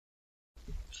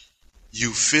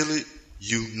You feel it,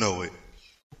 you know it.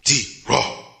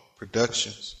 D-Raw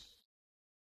Productions.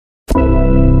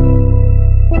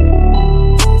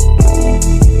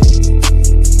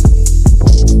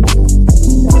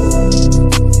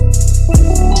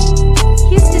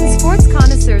 Houston Sports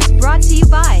Connoisseurs brought to you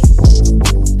by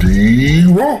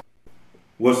D-Raw.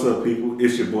 What's up, people?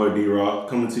 It's your boy D-Raw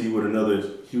coming to you with another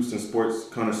Houston Sports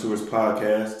Connoisseurs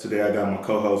podcast. Today I got my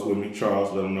co-host with me,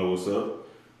 Charles. Let him know what's up.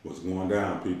 What's going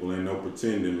down, people? Ain't no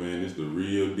pretending, man. It's the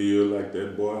real deal like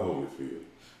that boy Holyfield.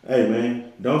 Hey,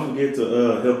 man, don't forget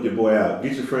to help your boy out.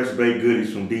 Get your fresh baked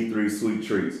goodies from D3 Sweet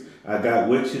Treats. I got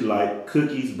what you like,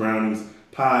 cookies, brownies,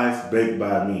 pies, baked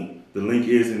by me. The link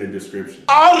is in the description.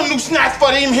 All the new snacks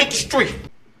for them hit the street.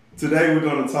 Today we're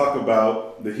going to talk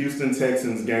about the Houston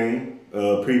Texans game,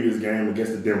 previous game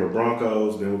against the Denver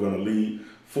Broncos. Then we're going to lead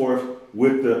forth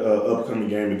with the upcoming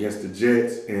game against the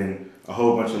Jets and a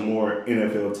whole bunch of more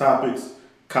NFL topics,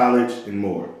 college, and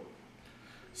more.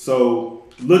 So,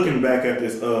 looking back at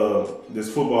this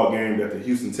football game that the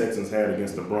Houston Texans had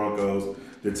against the Broncos,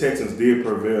 the Texans did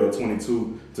prevail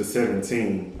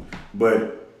 22-17,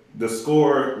 but the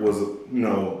score was,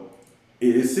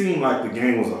 it seemed like the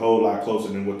game was a whole lot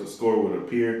closer than what the score would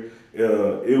appear. It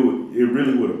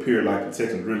really would appear like the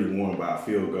Texans really won by a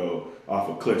field goal off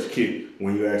a clutch kick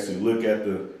when you actually look at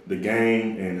the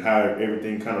game and how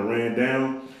everything kind of ran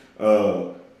down.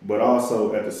 But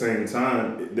also at the same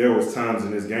time, there was times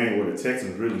in this game where the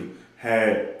Texans really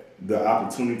had the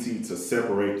opportunity to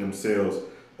separate themselves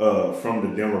from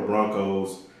the Denver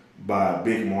Broncos by a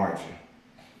big margin.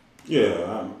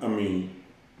 Yeah, I mean,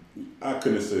 I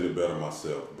couldn't have said it better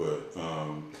myself, but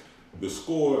the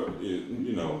score is,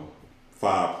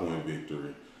 5-point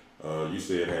victory. You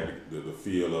said it had the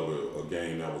feel of a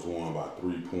game that was won by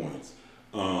 3 points.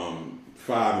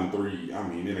 5-3, I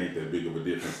mean, it ain't that big of a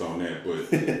difference on that. But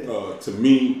to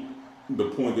me, the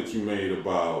point that you made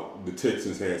about the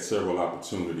Texans had several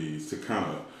opportunities to kind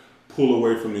of pull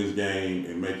away from this game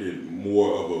and make it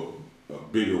more of a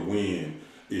bigger win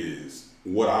is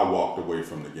what I walked away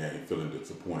from the game feeling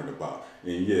disappointed about.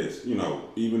 And yes,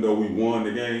 even though we won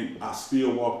the game, I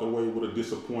still walked away with a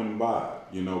disappointing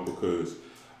vibe, because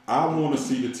I want to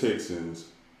see the Texans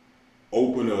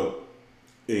open up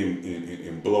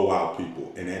and blow out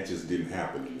people, and that just didn't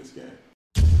happen in this game.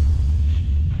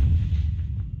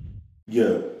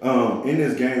 Yeah, in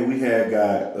this game we had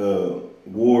got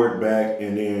Ward back,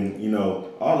 and then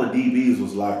all the DBs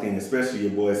was locked in, especially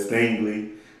your boy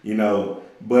Stingley,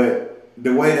 but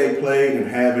the way they played and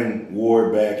having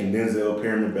Ward back and Denzel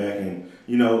Perryman back and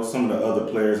some of the other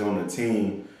players on the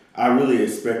team, I really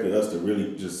expected us to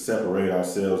really just separate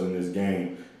ourselves in this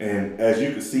game. And as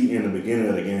you could see in the beginning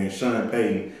of the game, Sean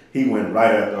Payton, he went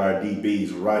right after our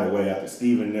DBs right away after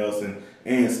Steven Nelson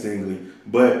and Stingley.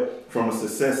 But from a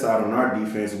success side on our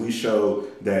defense, we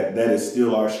showed that is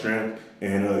still our strength.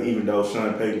 And even though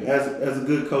Sean Payton, as a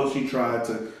good coach, he tried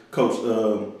to coach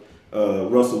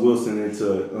Russell Wilson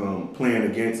into playing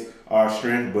against our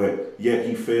strength, but yet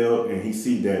he failed, and he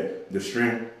see that the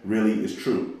strength really is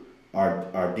true.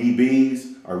 Our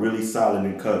DBs are really solid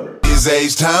in cover. It's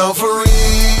H-Town for real.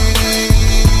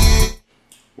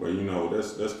 Well,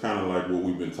 that's kind of like what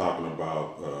we've been talking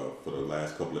about for the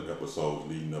last couple of episodes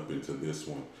leading up into this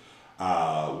one.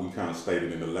 We kind of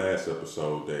stated in the last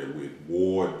episode that with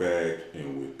Ward back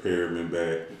and with Perryman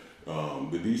back,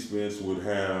 the defense would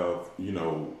have,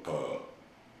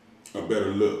 a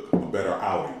better look, a better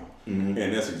outing. Mm-hmm.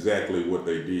 And that's exactly what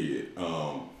they did.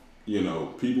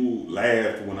 People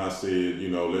laughed when I said,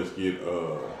 let's get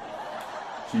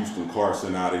Houston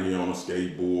Carson out of here on a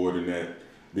skateboard and that,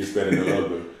 this, that, and the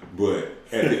other. But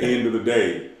at the end of the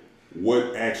day,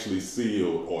 what actually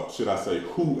sealed, or should I say,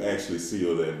 who actually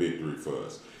sealed that victory for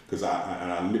us? Because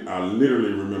I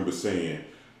literally remember saying,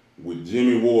 with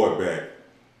Jimmy Ward back,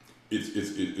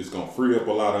 it's going to free up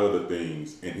a lot of other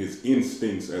things, and his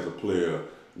instincts as a player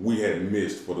we had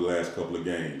missed for the last couple of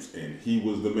games, and he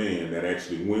was the man that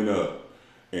actually went up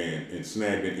and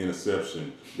snagged an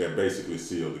interception that basically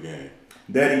sealed the game.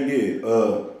 That he did.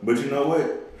 But you know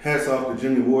what? Hats off to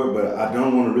Jimmy Ward, but I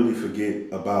don't want to really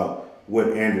forget about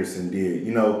what Anderson did.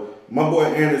 My boy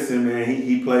Anderson, man,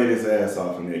 he played his ass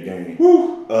off in that game.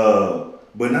 Woo!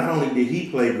 But not only did he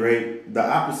play great, the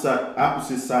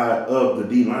opposite side of the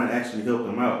D-line actually helped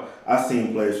him out. I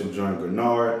seen plays from John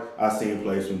Grenard. I seen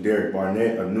plays from Derek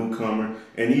Barnett, a newcomer,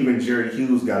 and even Jerry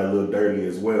Hughes got a little dirty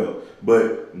as well.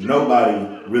 But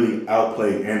nobody really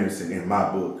outplayed Anderson in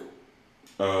my book.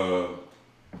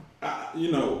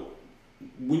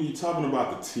 When you're talking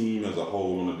about the team as a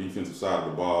whole on the defensive side of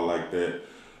the ball like that,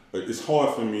 it's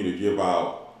hard for me to give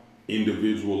out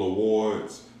individual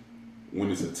awards when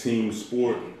it's a team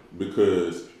sport,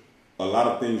 because a lot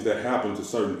of things that happen to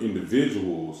certain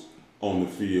individuals on the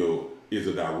field is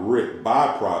a direct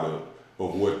byproduct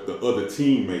of what the other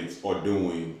teammates are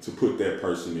doing to put that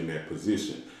person in that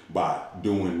position by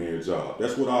doing their job.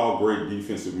 That's what all great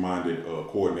defensive-minded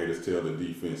coordinators tell the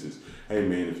defenses. Hey,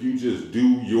 man, if you just do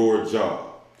your job,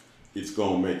 it's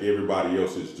going to make everybody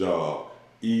else's job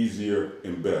easier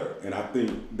and better. And I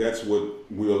think that's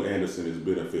what Will Anderson is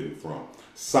benefiting from.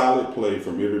 Solid play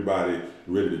from everybody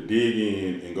ready to dig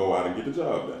in and go out and get the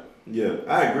job done. Yeah,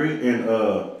 I agree. And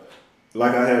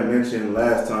like I had mentioned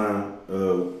last time,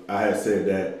 I had said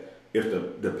that if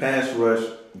the pass rush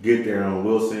get there on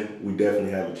Wilson, we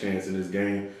definitely have a chance in this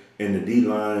game. And the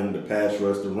D-line, the pass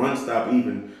rush, the run stop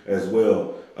even as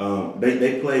well.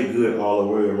 They played good all the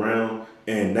way around,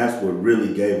 and that's what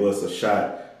really gave us a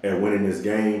shot at winning this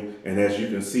game. And as you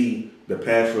can see, the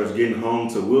pass rush getting home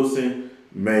to Wilson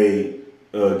made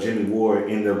Jimmy Ward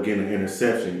end up getting an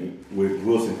interception with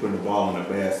Wilson putting the ball in a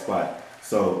bad spot.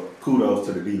 So kudos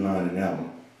to the D-line in that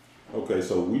one. Okay,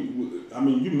 so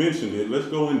you mentioned it. Let's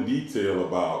go in detail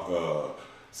about.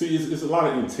 It's a lot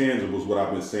of intangibles. What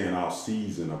I've been saying all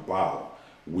season about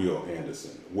Will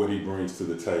Anderson, what he brings to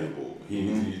the table.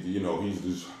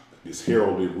 He's this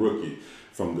heralded rookie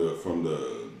from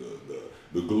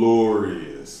the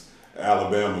glorious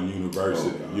Alabama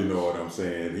University. Oh, you know what I'm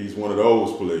saying? He's one of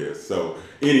those players. So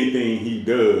anything he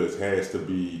does has to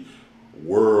be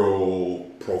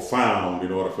world profound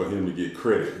in order for him to get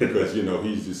credit, because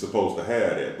he's just supposed to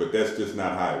have that. But that's just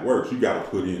not how it works. You got to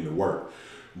put in the work.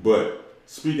 But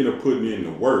speaking of putting in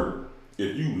the work,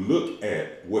 if you look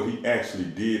at what he actually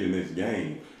did in this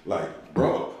game, like,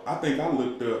 bro, I think I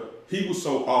looked up. He was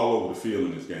so all over the field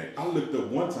in this game. I looked up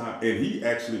one time and he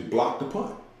actually blocked the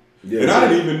punt. Yeah, and I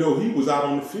didn't even know he was out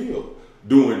on the field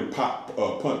doing punt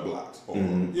blocks or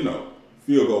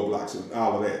field goal blocks and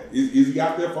all of that. Is he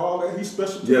out there for all that? He's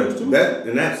special teams too.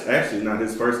 That's actually not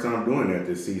his first time doing that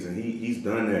this season. He's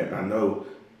done that, I know,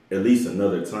 at least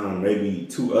another time, maybe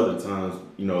 2 other times,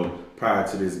 prior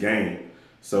to this game.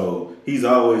 So he's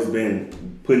always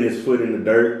been putting his foot in the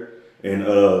dirt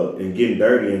and getting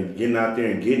dirty and getting out there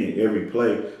and getting it every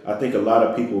play. I think a lot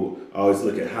of people always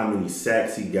look at how many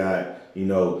sacks he got,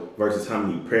 versus how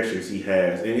many pressures he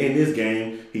has. And in this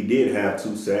game, he did have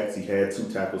 2 sacks. He had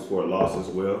 2 tackles for a loss as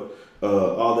well.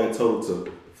 All that total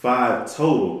to 5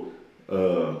 total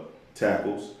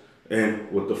tackles,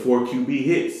 and with the 4 QB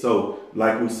hits. So,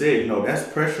 like we said, that's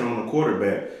pressure on the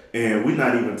quarterback. And we're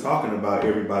not even talking about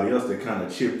everybody else that kind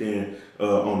of chipped in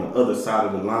on the other side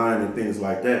of the line and things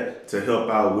like that to help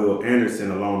out Will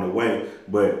Anderson along the way.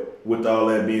 But with all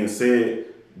that being said,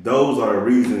 those are the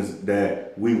reasons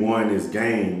that we won this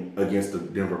game against the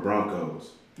Denver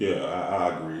Broncos. Yeah,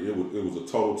 I agree. It was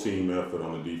a total team effort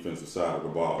on the defensive side of the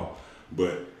ball.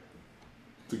 But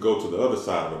to go to the other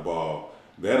side of the ball,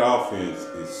 that offense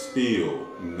is still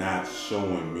not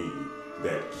showing me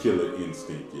that killer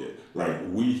instinct yet. Like,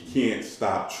 we can't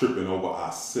stop tripping over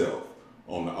ourselves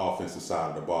on the offensive side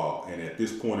of the ball. And at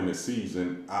this point in the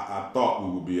season, I thought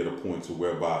we would be at a point to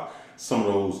whereby some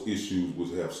of those issues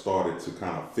would have started to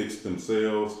kind of fix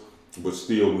themselves, but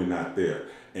still we're not there.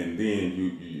 And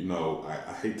then,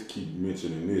 I hate to keep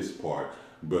mentioning this part,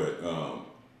 but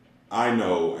I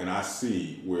know and I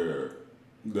see where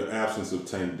the absence of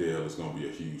Tank Dell is going to be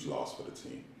a huge loss for the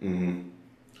team. Mm-hmm.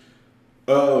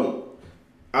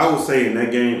 I would say in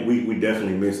that game, we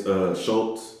definitely missed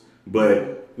Schultz,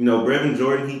 but Brevin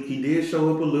Jordan, he did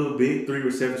show up a little bit, 3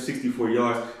 receptions, 64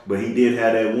 yards, but he did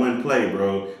have that one play,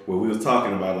 bro, where we was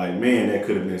talking about, like, man, that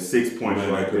could have been 6 points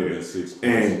right there. 6 points.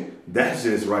 And that's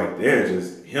just right there,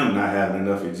 just him not having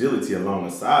enough agility along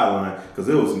the sideline, because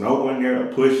there was no one there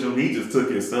to push him. He just took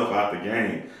himself out the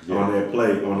game on that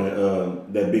play,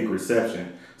 on that big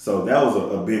reception. So that was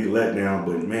a big letdown,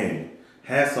 but man,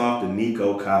 hats off to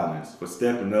Nico Collins for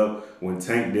stepping up when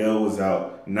Tank Dell was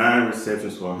out. 9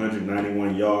 receptions for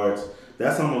 191 yards.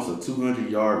 That's almost a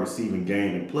 200-yard receiving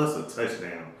game and plus a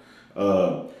touchdown.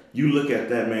 You look at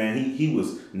that, man, he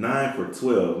was 9 for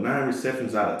 12. 9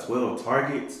 receptions out of 12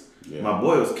 targets. Yeah. My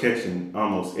boy was catching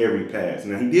almost every pass.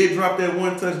 Now, he did drop that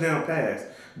 1 touchdown pass,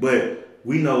 but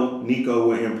we know Nico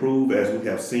will improve, as we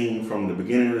have seen from the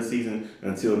beginning of the season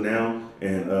until now,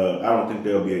 and I don't think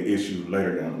there'll be an issue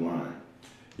later down the line.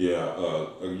 Yeah,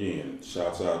 again,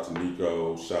 shouts out to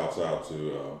Nico, shouts out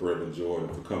to Brevin Jordan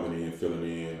for coming in, filling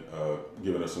in,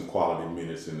 giving us some quality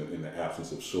minutes in the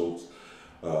absence of Schultz.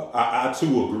 I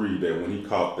too agree that when he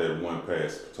caught that one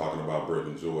pass, talking about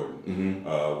Brevin Jordan,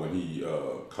 when he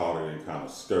caught it and kind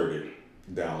of skirted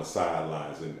down the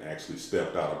sidelines and actually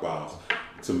stepped out of bounds,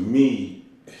 to me,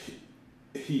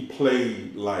 he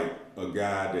played like a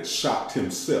guy that shocked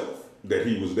himself that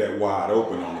he was that wide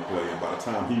open on the play. And by the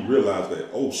time he realized that,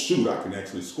 oh shoot, I can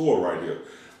actually score right here,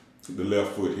 the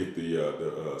left foot hit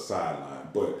the sideline.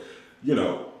 But, you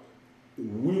know,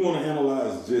 we want to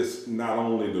analyze just not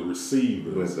only the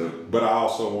receiver, but I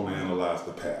also want to analyze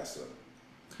the passer.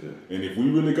 Yeah. And if we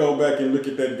really go back and look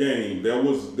at that game, there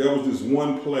was this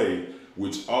one play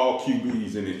which all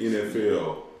QBs in the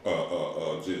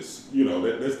NFL just, you know,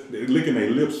 they're licking their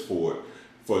lips for it,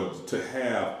 to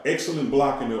have excellent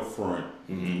blocking up front.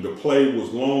 Mm-hmm. The play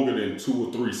was longer than 2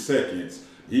 or 3 seconds.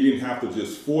 He didn't have to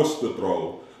just force the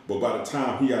throw, but by the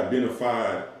time he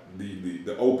identified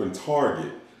the open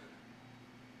target,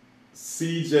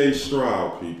 C.J.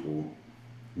 Stroud, people,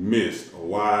 missed a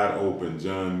wide open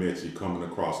John Mechie coming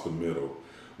across the middle,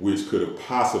 which could have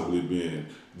possibly been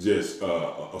just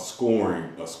a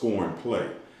scoring play.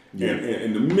 Yeah.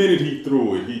 And the minute he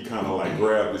threw it, he kind of like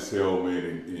grabbed his helmet,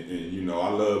 and you know, I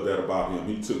love that about him.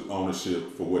 He took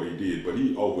ownership for what he did, but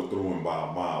he overthrew him by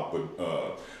a mile.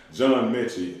 But John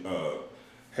Mechie,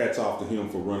 hats off to him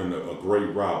for running a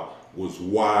great route, was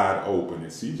wide open,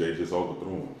 and CJ just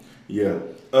overthrew him. Yeah.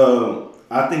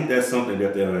 I think that's something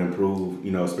that they'll improve,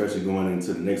 you know, especially going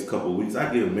into the next couple of weeks.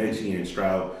 I give Mechie and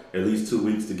Stroud at least 2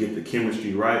 weeks to get the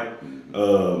chemistry right.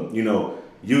 You know,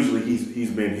 usually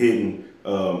he's been hitting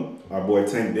our boy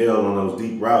Tank Dell on those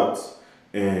deep routes,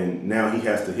 and now he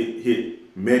has to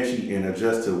hit Mechie and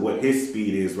adjust to what his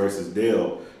speed is versus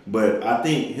Dell. But I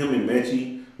think him and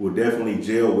Mechie will definitely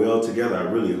gel well together. I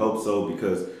really hope so,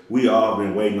 because we all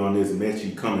been waiting on this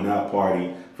Mechie coming out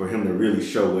party for him to really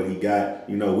show what he got.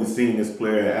 You know, we've seen this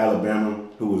player at Alabama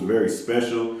who was very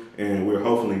special, and we're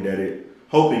hoping that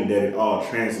it all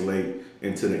translate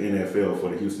into the NFL for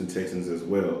the Houston Texans as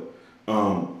well.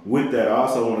 With that, I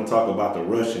also want to talk about the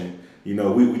rushing. You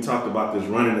know, we talked about this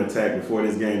running attack before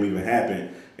this game even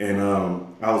happened. And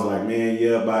I was like, man,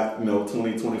 yeah, about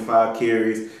 20, 25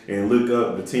 carries. And look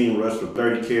up, the team rushed for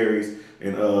 30 carries.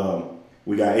 And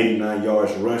we got 89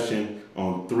 yards rushing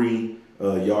on 3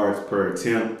 yards per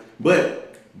attempt.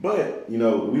 But you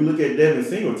know, we look at Devin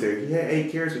Singletary. He had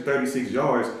 8 carries for 36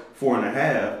 yards,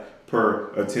 4.5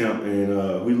 per attempt.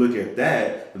 And we look at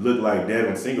that, it looked like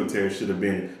Devin Singletary should have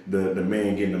been the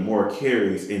man getting the more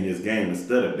carries in this game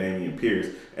instead of Dameon Pierce.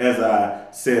 As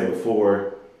I said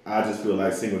before, I just feel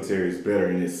like Singletary is better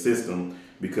in this system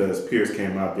because Pierce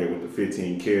came out there with the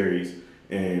 15 carries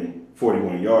and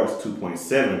 41 yards,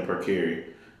 2.7 per carry.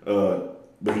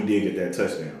 But he did get that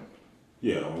touchdown.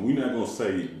 Yeah, we're not going to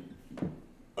say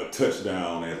a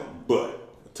touchdown as a but.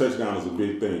 A touchdown is a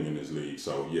big thing in this league.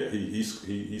 So, yeah,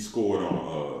 he scored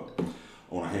on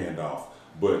a handoff.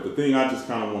 But the thing I just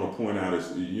kind of want to point out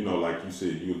is, you know, like you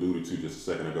said, you alluded to just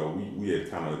a second ago, we had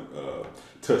kind of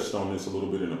touched on this a little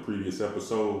bit in a previous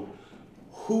episode.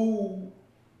 Who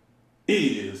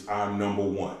is our number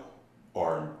one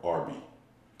RB?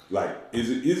 Like, is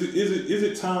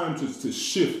it time to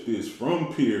shift this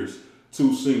from Pierce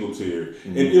to Singletary? Mm-hmm.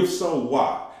 And if so,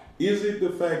 why? Is it the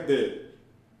fact that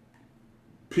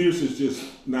Pierce is just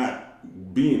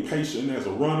not being patient as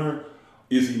a runner?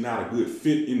 Is he not a good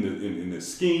fit in the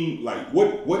scheme? Like,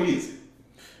 what is it?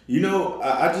 You know,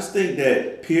 I just think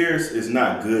that Pierce is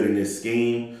not good in this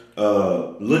scheme.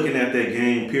 Looking at that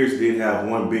game, Pierce did have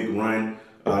one big run.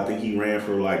 I think he ran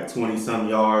for like 20-some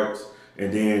yards.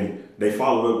 And then they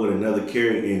followed up with another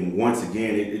carry. And once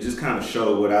again, it just kind of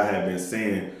showed what I have been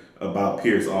saying about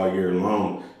Pierce all year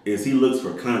long, is he looks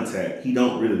for contact. He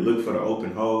don't really look for the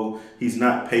open hole. He's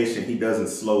not patient. He doesn't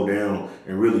slow down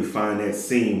and really find that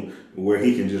seam where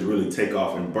he can just really take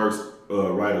off and burst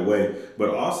right away.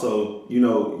 But also, you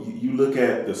know, you look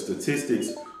at the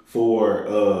statistics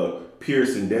for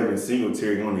Pierce and Devin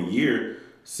Singletary on the year.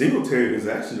 Singletary is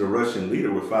actually the rushing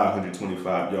leader with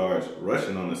 525 yards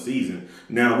rushing on the season.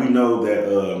 Now, we know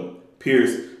that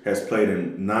Pierce has played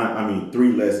in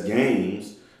 3 less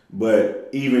games, but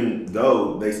even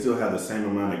though they still have the same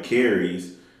amount of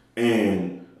carries,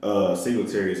 and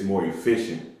Singletary is more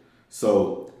efficient.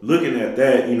 So looking at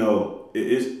that, you know,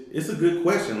 it's a good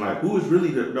question. Like, who is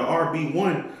really the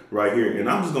RB1 right here? And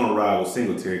I'm just going to ride with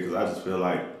Singletary because I just feel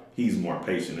like he's more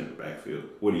patient in the backfield.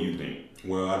 What do you think?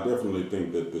 Well, I definitely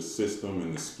think that the system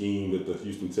and the scheme that the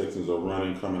Houston Texans are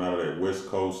running, coming out of that West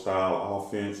Coast style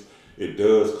offense, it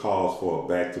does cause for a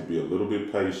back to be a little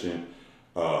bit patient,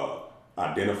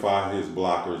 identify his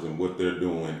blockers and what they're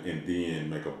doing, and then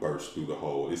make a burst through the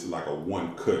hole. It's like a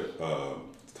one-cut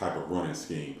type of running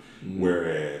scheme. Mm-hmm.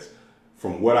 Whereas,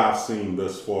 from what I've seen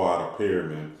thus far out of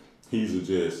Perriman, he's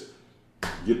just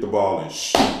get the ball and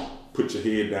shoot, put your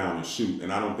head down and shoot.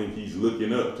 And I don't think he's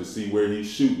looking up to see where he's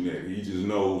shooting at. He just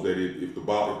knows that if the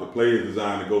play is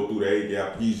designed to go through the A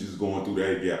gap, he's just going through the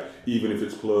A gap, even if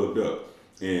it's plugged up.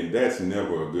 And that's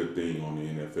never a good thing on the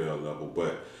NFL level.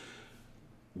 But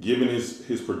given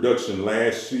his production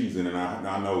last season, and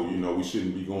I know, we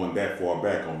shouldn't be going that far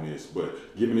back on this,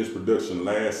 but given his production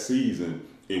last season,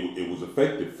 it was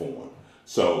effective for him.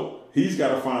 So he's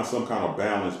got to find some kind of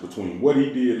balance between what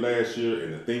he did last year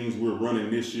and the things we're running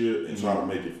this year and try to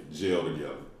make it gel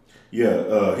together.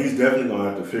 Yeah, he's definitely going to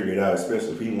have to figure it out,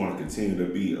 especially if he want to continue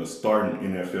to be a starting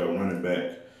NFL running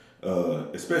back,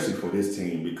 especially for this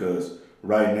team, because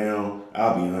right now,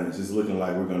 I'll be honest, it's looking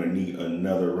like we're going to need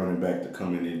another running back to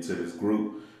come into this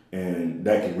group, and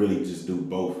that can really just do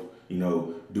both.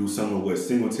 Do some of what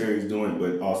Singletary's doing,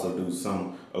 but also do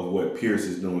some of what Pierce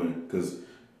is doing, because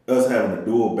us having a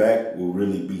dual back will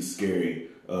really be scary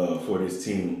for this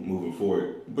team moving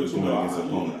forward. But against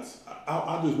opponents.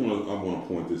 I want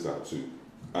to point this out too,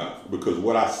 because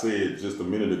what I said just a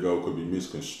minute ago could be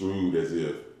misconstrued as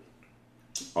if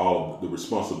all the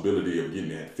responsibility of getting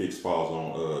that fix falls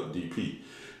on DP.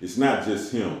 It's not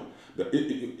just him.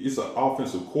 It's an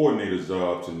offensive coordinator's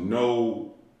job to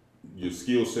know your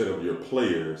skill set of your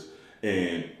players,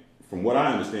 and from what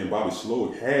I understand, Bobby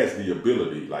Slowick has the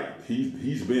ability, like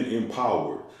he's been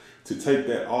empowered to take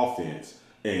that offense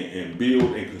and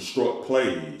build and construct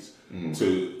plays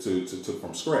to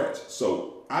from scratch.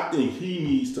 So I think he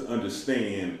needs to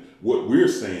understand what we're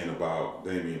saying about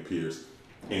Dameon Pierce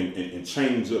and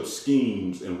change up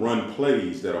schemes and run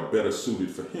plays that are better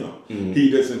suited for him. He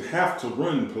doesn't have to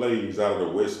run plays out of the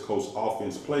West Coast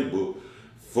offense playbook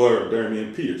for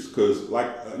Dameon Pierce, because I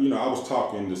was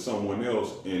talking to someone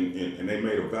else and they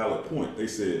made a valid point. They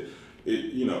said,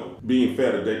 being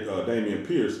fair to Dameon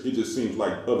Pierce, it just seems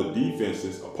like other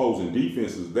defenses, opposing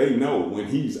defenses, they know when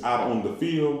he's out on the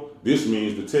field, this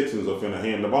means the Texans are finna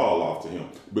hand the ball off to him,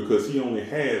 because he only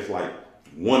has like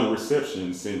one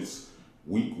reception since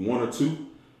week 1 or 2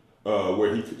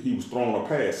 where he was throwing a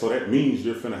pass. So that means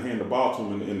you're finna hand the ball to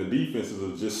him, and the defenses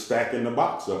are just stacking the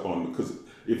box up on him, because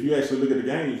if you actually look at the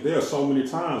games, there are so many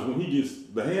times when he gets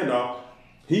the handoff,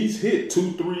 he's hit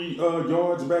 2-3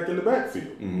 yards back in the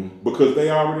backfield, because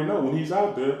they already know when he's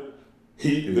out there,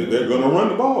 they're going to run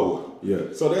the ball with him.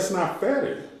 Yeah. So that's not fair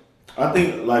to him. I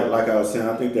think, like I was saying,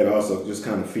 I think that also just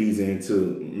kind of feeds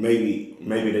into maybe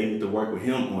they need to work with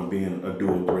him on being a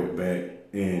dual threat back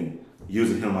and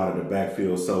using him out of the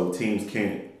backfield so teams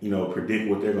can't, predict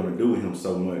what they're going to do with him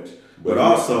so much. But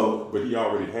he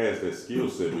already has that skill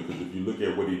set, because if you look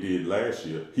at what he did last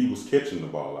year, he was catching the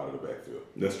ball out of the backfield.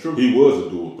 That's true. He was a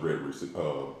dual threat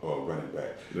running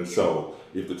back. That's so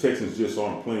if the Texans just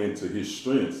aren't playing to his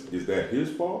strengths, is that his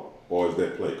fault or is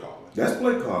that play calling? That's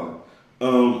play calling.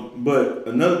 But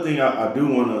another thing I do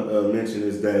want to mention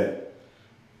is that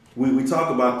we talk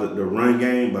about the run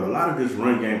game, but a lot of this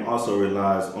run game also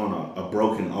relies on a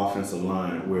broken offensive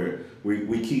line where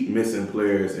we keep missing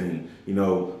players, and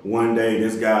one day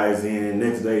this guy is in,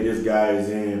 next day this guy is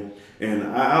in, and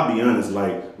I'll be honest,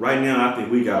 like right now I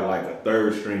think we got like a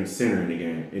third string center in the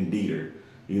game in Dieter,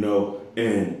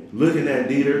 and looking at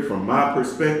Dieter from my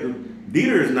perspective,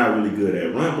 Dieter is not really good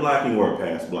at run blocking or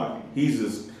pass blocking. He's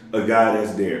just a guy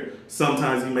that's there.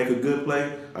 Sometimes he make a good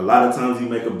play, a lot of times he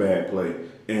make a bad play.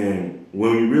 And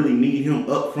when we really need him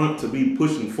up front to be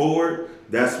pushing forward,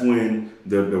 that's when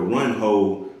the run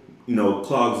hole,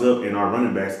 clogs up and our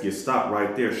running backs get stopped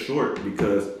right there short,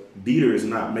 because Dieter is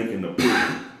not making the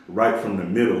push right from the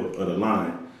middle of the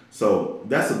line. So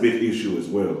that's a big issue as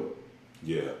well.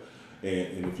 Yeah.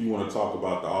 And if you want to talk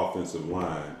about the offensive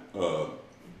line,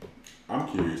 I'm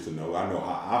curious to know. I know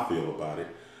how I feel about it.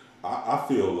 I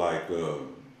feel like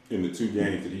in the 2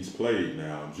 games that he's played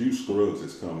now, Juice Scruggs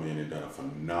has come in and done a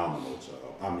phenomenal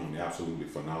job. I mean, absolutely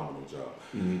phenomenal job.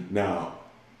 Now,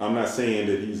 I'm not saying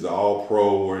that he's an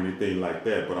all-pro or anything like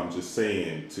that, but I'm just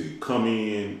saying to come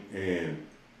in and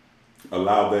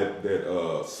allow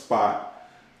that spot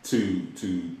to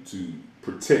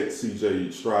protect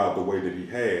C.J. Stroud the way that he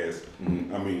has.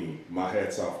 I mean, my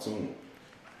hat's off to him.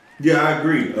 Yeah, I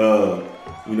agree.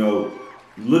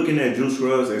 Looking at Juice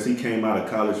Scruggs as he came out of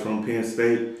college from Penn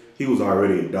State, he was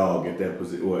already a dog at that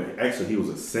position. Well, actually, he was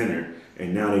a center,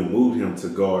 and now they moved him to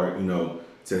guard,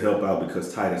 to help out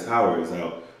because Titus Howard is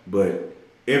out. But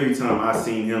every time I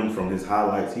seen him from his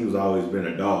highlights, he's always been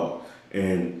a dog.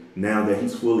 And now that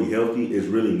he's fully healthy, it's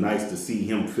really nice to see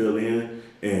him fill in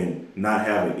and not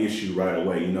have an issue right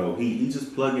away. He's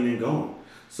just plugging and going.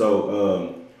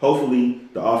 So hopefully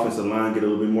the offensive line get a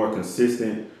little bit more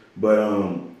consistent.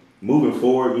 But moving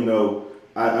forward,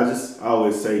 I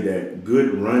always say that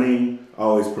good running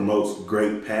always promotes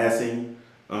great passing,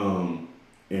 and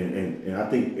I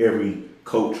think every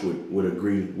coach would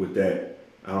agree with that.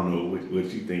 I don't know what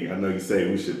you think. I know you say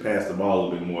we should pass the ball a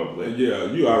little bit more, but yeah,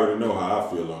 you already know how I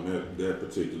feel on that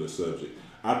particular subject.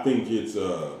 I think it's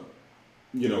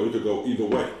it could go either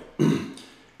way.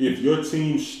 If your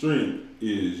team's strength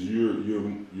is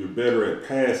you're better at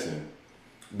passing,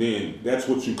 then that's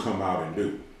what you come out and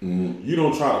do. Mm-hmm. You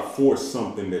don't try to force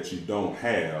something that you don't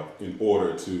have in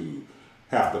order to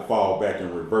have to fall back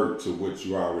and revert to what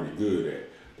you're already good at.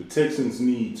 The Texans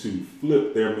need to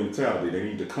flip their mentality. They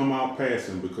need to come out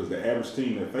passing because the average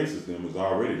team that faces them is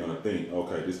already going to think,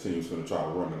 okay, this team's going to try to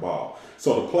run the ball.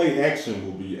 So the play action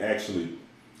will be actually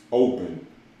open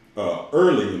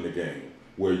early in the game,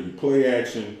 where you play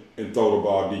action and throw the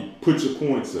ball deep, put your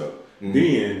points up. Mm-hmm.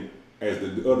 Then, as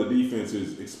the other defense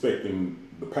is expecting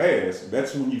the pass,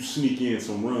 that's when you sneak in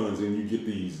some runs and you get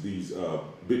these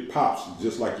big pops,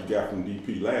 just like you got from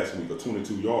DP last week, a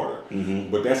 22-yarder.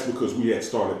 Mm-hmm. But that's because we had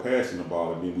started passing the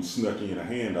ball and then we snuck in a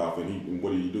handoff, and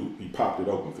what did he do? He popped it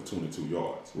open for 22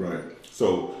 yards. Right.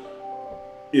 So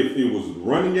if it was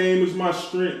running game is my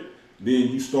strength, then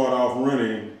you start off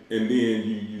running and then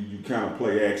you kind of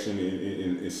play action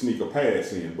and sneak a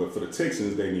pass in. But for the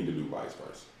Texans, they need to do vice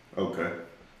versa. Okay.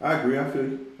 I agree. I feel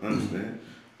you. I understand.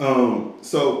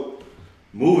 So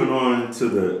moving on to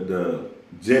the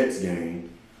Jets game,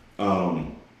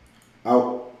 I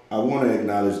want to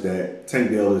acknowledge that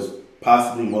Tank Dell is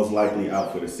possibly most likely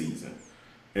out for the season,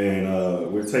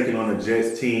 and we're taking on a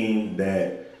Jets team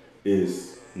that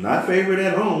is not favored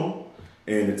at home,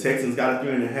 and the Texans got a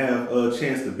 3.5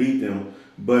 chance to beat them.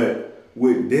 But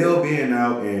with Dell being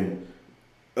out and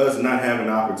us not having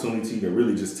an opportunity to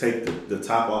really just take the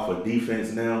top off of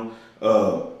defense now,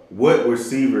 what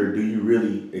receiver do you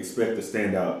really expect to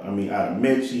stand out? I mean, out of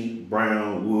Mechie,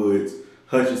 Brown, Woods,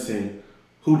 Hutchinson,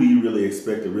 who do you really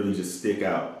expect to really just stick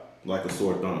out like a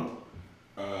sore thumb?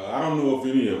 I don't know if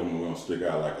any of them are going to stick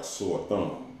out like a sore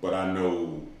thumb, but I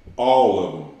know all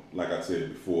of them, like I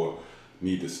said before,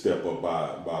 need to step up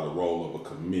by the role of a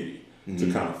committee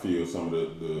to kind of fill some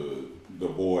of the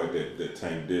void that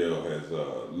Tank Dell has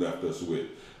left us with.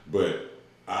 But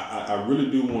I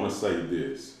really do want to say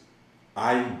this.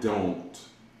 I don't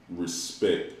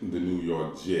respect the New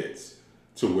York Jets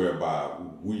to whereby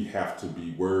we have to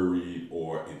be worried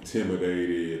or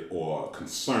intimidated or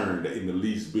concerned in the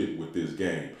least bit with this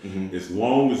game. Mm-hmm. As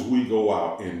long as we go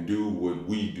out and do what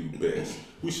we do best,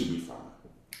 we should be fine.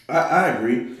 I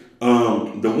agree.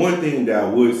 The one thing that I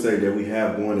would say that we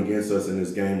have going against us in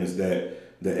this game is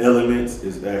that the elements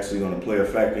is actually going to play a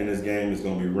factor in this game. It's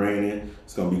going to be raining.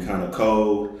 It's going to be kind of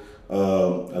cold.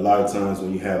 A lot of times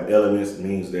when you have elements, it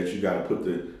means that you got to put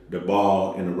the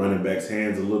ball in the running back's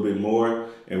hands a little bit more,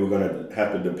 and we're going to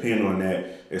have to depend on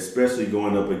that, especially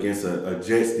going up against a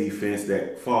Jets defense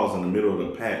that falls in the middle of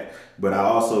the pack. But I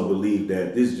also believe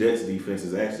that this Jets defense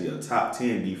is actually a top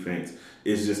 10 defense.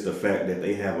 It's just the fact that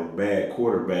they have a bad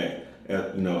quarterback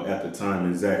at the time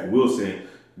in Zach Wilson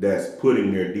that's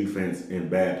putting their defense in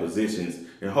bad positions.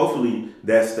 And hopefully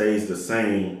that stays the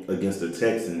same against the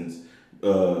Texans.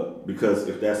 Because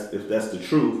if that's the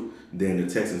truth, then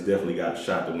the Texans definitely got a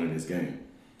shot to win this game.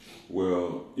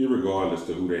 Well, irregardless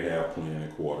to who they have playing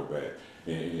at quarterback,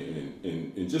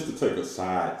 and just to take a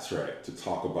sidetrack to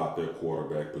talk about their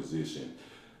quarterback position,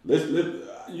 my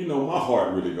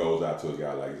heart really goes out to a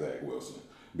guy like Zach Wilson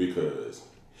because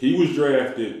he was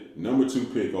drafted number 2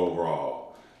 pick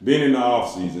overall. Then in the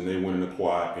offseason, they went and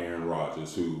acquired Aaron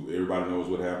Rodgers, who everybody knows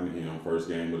what happened to him. First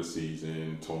game of the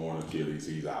season, torn Achilles,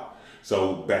 he's out.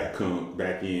 So back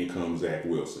in comes Zach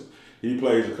Wilson. He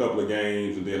plays a couple of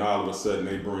games, and then all of a sudden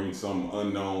they bring some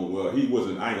unknown. Well, he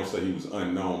wasn't. I ain't gonna say he was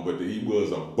unknown, but he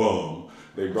was a bum.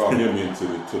 They brought him into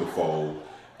the fold,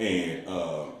 and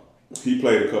he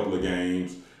played a couple of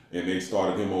games, and they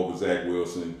started him over Zach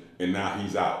Wilson, and now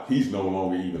he's out. He's no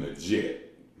longer even a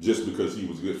Jet, just because he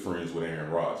was good friends with Aaron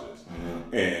Rodgers,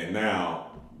 and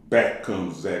now back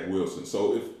comes Zach Wilson.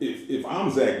 So if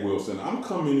I'm Zach Wilson, I'm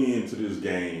coming into this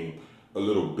game a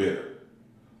little bitter.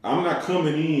 I'm not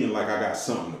coming in like I got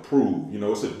something to prove.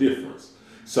 It's a difference.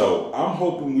 So I'm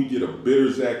hoping we get a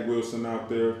bitter Zach Wilson out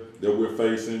there that we're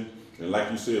facing. And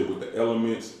like you said, with the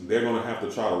elements, they're going to have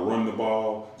to try to run the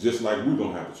ball just like we're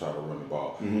going to have to try to run the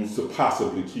ball to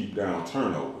possibly keep down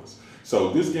turnovers.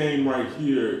 So this game right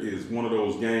here is one of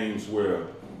those games where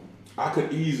I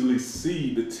could easily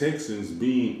see the Texans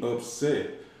being upset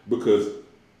because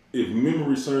if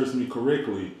memory serves me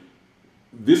correctly,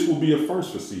 this will be a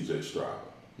first for C.J. Stroud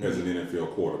as an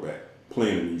NFL quarterback,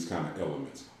 playing in these kind of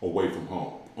elements away from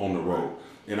home, on the road.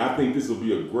 And I think this will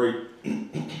be a great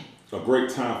a great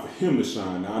time for him to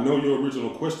shine. Now I know your original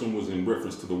question was in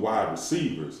reference to the wide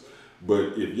receivers,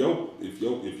 but if your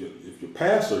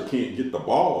passer can't get the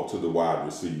ball to the wide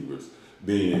receivers,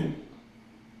 then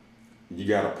you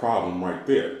got a problem right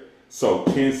there. So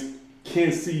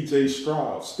can C.J.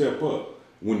 Stroud step up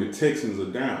when the Texans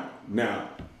are down? Now,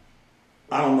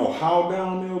 I don't know how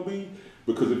down they'll be,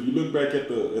 because if you look back at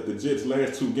the Jets'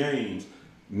 last 2 games,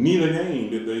 neither game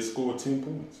did they score 10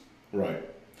 points. Right.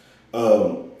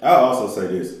 I'll also say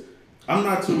this. I'm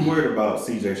not too worried about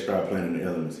C.J. Stroud playing in the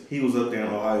elements. He was up there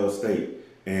in Ohio State,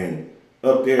 and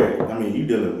up there, I mean, you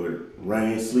dealing with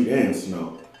rain, sleet, and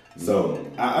snow. So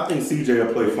I think C.J.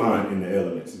 will play fine in the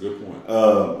elements. Good point.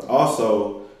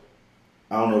 Also,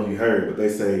 I don't know if you heard, but they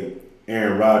say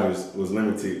Aaron Rodgers was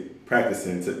limited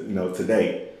practicing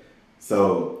today.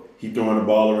 So he throwing the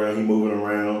ball around, he moving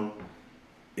around.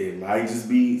 It might just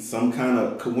be some kind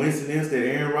of coincidence that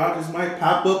Aaron Rodgers might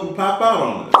pop up and pop out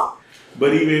on us.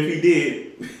 But even if he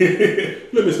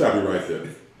did, let me stop you right there,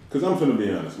 because I'm finna be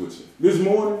honest with you. This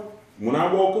morning, when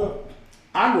I woke up,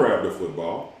 I grabbed the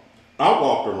football, I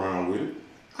walked around with it,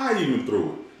 I even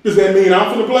threw it. Does that mean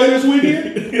I'm finna play this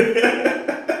weekend?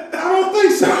 I don't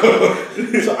think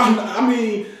so. So I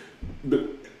mean,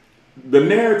 the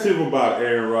narrative about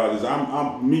Aaron Rodgers,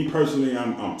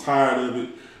 I'm tired of it,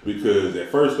 because at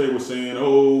first they were saying,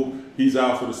 oh, he's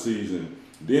out for the season.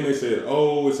 Then they said,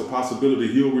 oh, it's a possibility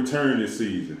he'll return this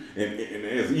season. And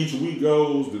as each week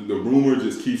goes, the rumor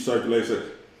just keeps circulating. So,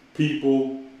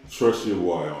 people, trust your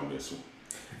boy on this one.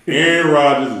 Aaron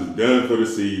Rodgers is done for the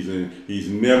season. He's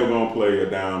never going to play a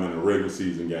down in a regular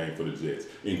season game for the Jets,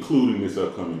 including this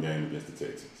upcoming game against the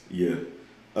Texans. Yeah.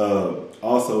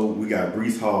 Also, we got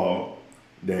Breece Hall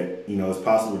that, it's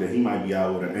possible that he might be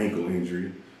out with an ankle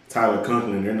injury. Tyler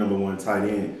Conklin, their number 1 tight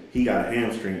end, he got a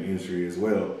hamstring injury as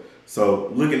well. So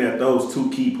looking at those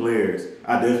 2 key players,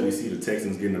 I definitely see the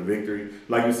Texans getting a victory.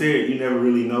 Like you said, you never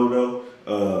really know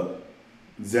though.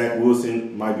 Zach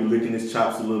Wilson might be licking his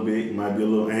chops a little bit. He might be a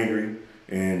little angry,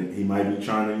 and he might be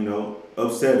trying to,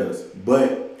 upset us.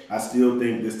 But I still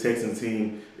think this Texans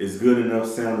team is good enough,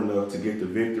 sound enough to get the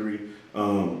victory.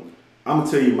 I'm going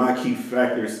to tell you my key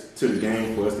factors to the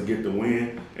game for us to get the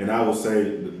win. And I will say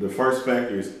the first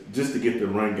factor is just to get the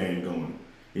run game going,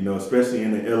 especially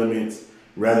in the elements.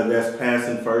 Rather that's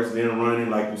passing first, then running,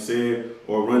 like you said,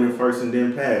 or running first and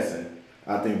then passing.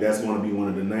 I think that's going to be one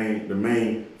of the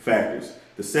main factors.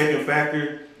 The second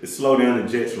factor is slow down the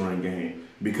Jets run game,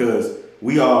 because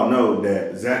we all know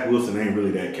that Zach Wilson ain't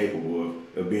really that capable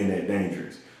of being that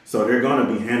dangerous. So they're going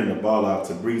to be handing the ball out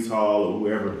to Breece Hall or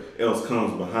whoever else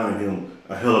comes behind him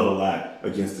a hell of a lot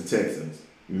against the Texans,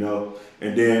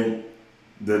 And then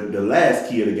the last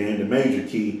key of the game, the major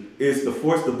key, is to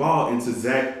force the ball into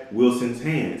Zach Wilson's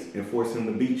hands and force him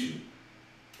to beat you.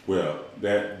 Well,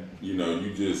 that,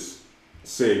 you just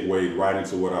segued right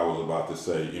into what I was about to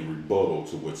say in rebuttal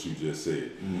to what you just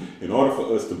said. Mm-hmm. In order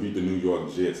for us to beat the New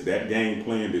York Jets, that game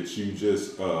plan that you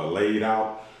just laid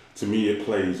out, to me, it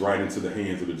plays right into the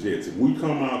hands of the Jets. If we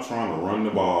come out trying to run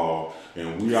the ball,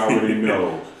 and we already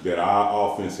know that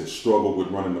our offense has struggled with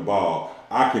running the ball,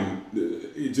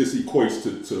 it just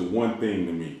equates to one thing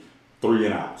to me: 3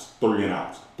 and outs, 3 and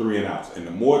outs, 3 and outs. And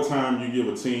the more time you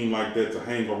give a team like that to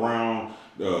hang around,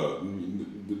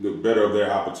 the better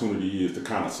their opportunity is to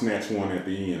kind of snatch one at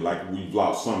the end, like we've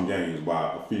lost some games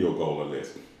by a field goal or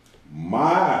less.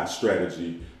 My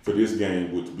strategy for this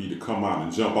game would be to come out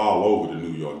and jump all over the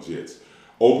New York Jets.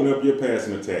 Open up your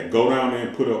passing attack, go down there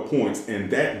and put up points,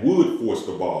 and that would force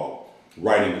the ball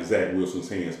right into Zach Wilson's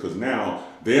hands, because now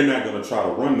they're not going to try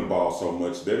to run the ball so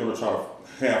much. They're going to try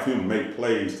to have him make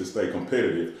plays to stay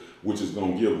competitive, which is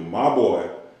going to give my boy,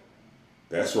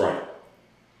 that's right,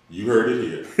 you heard it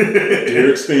here,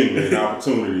 Derek Stingley, an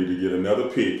opportunity to get another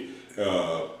pick,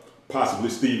 possibly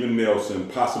Steven Nelson,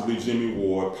 possibly Jimmy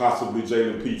Ward, possibly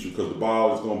Jalen Petrie, because the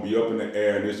ball is going to be up in the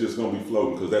air and it's just going to be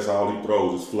floating, because that's all he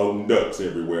throws is floating ducks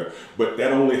everywhere. But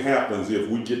that only happens if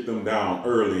we get them down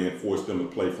early and force them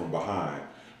to play from behind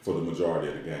for the majority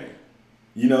of the game.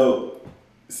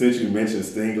 Since you mentioned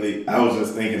Stingley, I was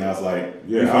just thinking, I was like,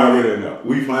 yeah,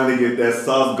 we finally get that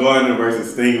Sauce Gardner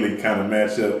versus Stingley kind of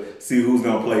matchup, see who's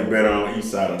going to play better on each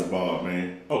side of the ball,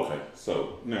 man. Okay,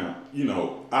 so now,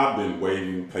 I've been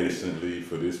waiting patiently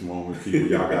for this moment. People,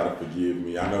 y'all got to forgive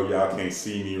me. I know y'all can't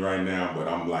see me right now, but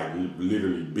I'm like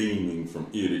literally beaming from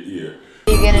ear to ear.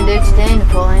 What are you going to do today,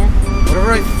 Napoleon?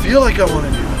 Whatever I feel like I want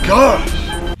to do.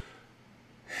 Gosh!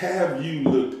 Have you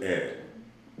looked at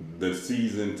the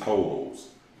season totals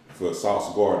for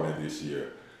Sauce Gardner this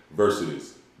year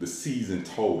versus the season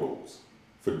totals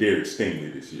for Derek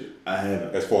Stingley this year? I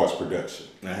haven't. As far as production.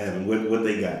 I haven't. What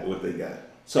they got?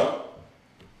 So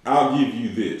I'll give you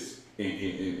this.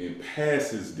 In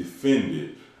passes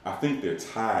defended, I think they're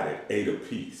tied at 8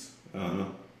 apiece.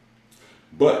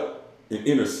 But in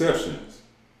interceptions,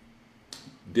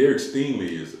 Derek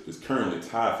Stingley is currently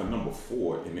tied for number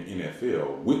 4 in the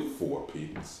NFL with 4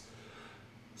 picks.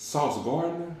 Sauce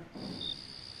Gardner,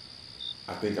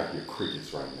 I think I hear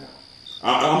crickets right now.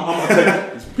 I'm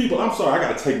gonna take people. I'm sorry, I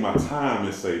gotta take my time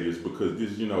and say this because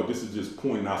this is just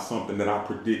pointing out something that I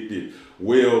predicted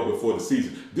well before the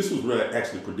season. This was really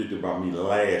actually predicted by me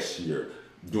last year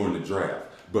during the draft.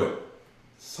 But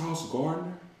Sauce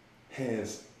Gardner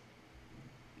has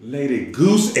laid a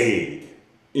goose egg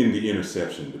in the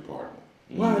interception department.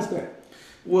 Why is that?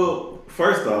 Well,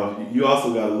 first off, you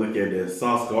also got to look at that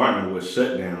Sauce Gardner was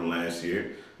shut down last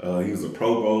year. He was a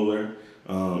Pro Bowler.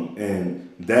 And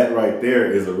that right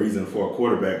there is a reason for a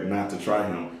quarterback not to try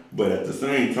him. But at the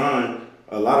same time,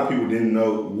 a lot of people didn't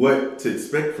know what to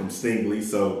expect from Stingley,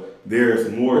 so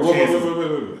there's more chances.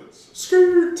 Wait.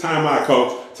 Skirt. Timeout,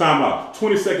 coach. Timeout.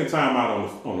 20-second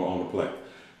timeout on the play.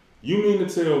 You mean to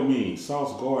tell me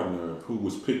Sauce Gardner, who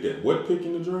was picked at what pick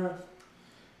in the draft?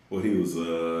 Well, he was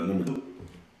number 2.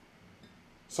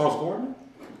 Sauce Gardner?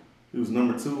 He was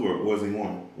number 2, or was he 1?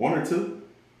 1 or 2?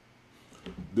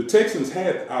 The Texans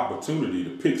had the opportunity to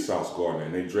pick Sauce Gardner,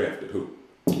 and they drafted who?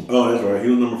 Oh, that's right. He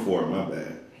was number 4. My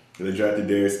bad. They drafted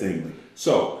Derek Stingley.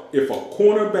 So, if a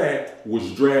cornerback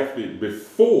was drafted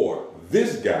before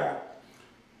this guy,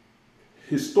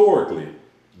 historically,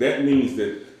 that means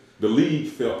that the league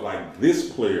felt like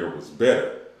this player was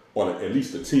better, or at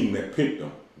least the team that picked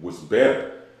him was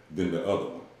better than the other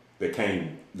one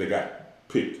that got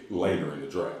picked later in the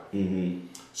draft. Mm-hmm.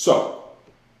 So,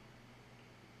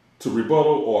 to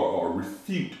rebuttal or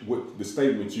refute what the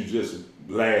statement you just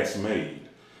last made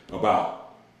about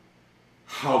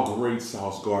how great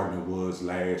Sauce Gardner was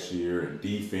last year and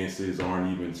defenses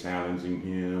aren't even challenging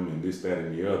him and this, that,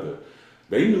 and the other,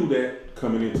 they knew that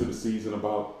coming into the season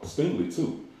about Stingley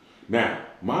too. Now,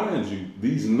 mind you,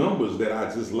 these numbers that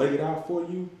I just laid out for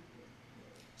you,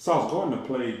 Sauce Gardner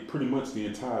played pretty much the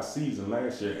entire season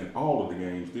last year and all of the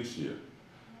games this year.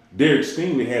 Derek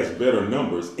Stingley has better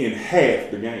numbers in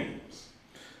half the games.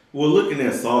 Well, looking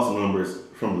at Sauce numbers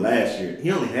from last year, he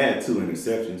only had 2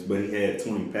 interceptions, but he had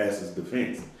 20 passes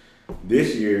defense.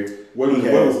 This year, what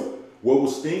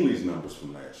was Stingley's numbers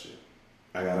from last year?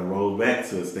 I got to roll back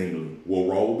to Stingley. We'll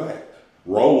roll back.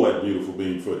 Roll that beautiful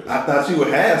bean footage. I thought you would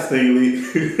have Stingley.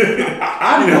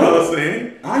 I know what I'm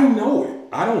saying? I know it.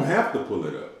 I don't have to pull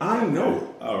it up. I know it.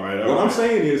 All right. What I'm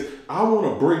saying is, I want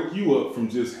to break you up from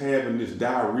just having this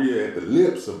diarrhea at the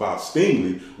lips about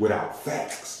Stingley without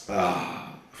facts.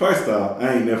 First off,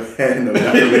 I ain't never had no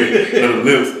diarrhea at the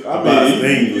lips about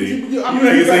Stingley. You make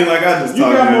it seem like I just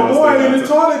talked to him. You got my boy in the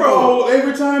toilet bowl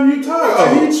every time you talk.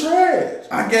 Bro, he trash.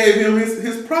 I gave him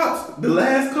his props the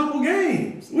last couple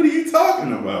games. What are you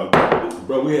talking about?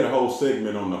 Bro, we had a whole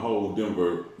segment on the whole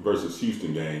Denver versus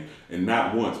Houston game, and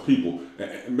not once people.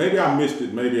 Maybe I missed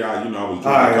it. Maybe I was drinking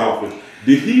coffee.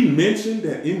 Did he mention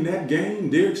that in that game,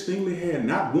 Derek Stingley had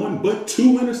not 1 but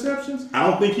 2 interceptions? I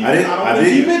don't think he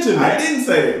mentioned that. I didn't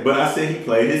say that, but I said he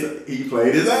played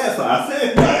his ass off. I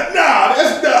said that's not.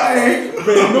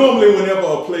 Man, normally whenever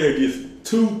a player gets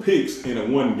 2 picks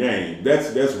in one game,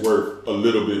 that's worth a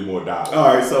little bit more dollars.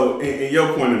 All right, so in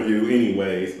your point of view,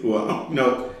 anyways, well,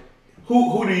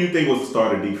 who do you think was the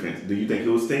starter defense? Do you think it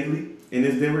was Stingley in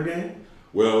this Denver game?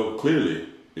 Well, clearly,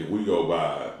 if we go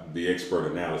by the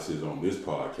expert analysis on this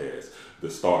podcast, the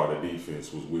star of the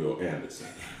defense was Will Anderson.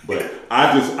 But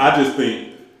I just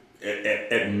think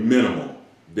at minimum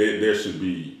there should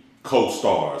be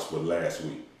co-stars for last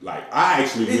week. Like I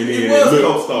actually went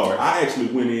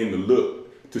in to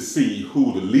look to see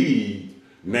who the league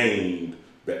named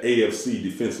the AFC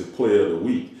Defensive Player of the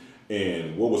Week,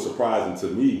 and what was surprising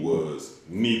to me was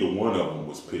neither one of them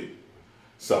was picked.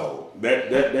 So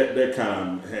that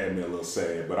kind of had me a little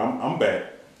sad. But I'm back.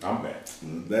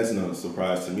 That's not a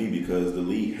surprise to me because the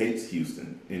league hates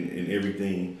Houston in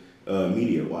everything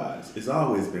media-wise. It's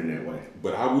always been that way.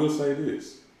 But I will say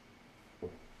this.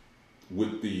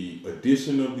 With the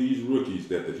addition of these rookies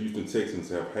that the Houston Texans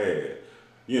have had,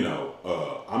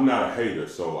 I'm not a hater,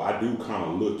 so I do kind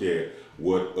of look at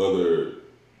what other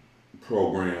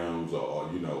programs or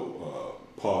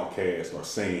podcasts are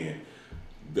saying.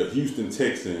 The Houston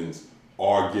Texans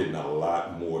are getting a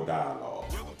lot more dialogue.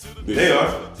 They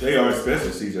are,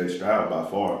 especially C.J. Stroud by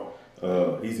far.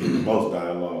 He's getting the most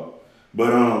dialogue.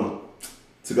 But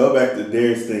to go back to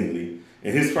Derek Stingley,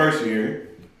 in his first year,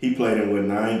 he played in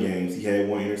 9 games. He had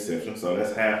 1 interception, so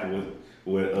that's half of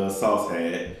what Sauce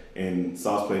had, and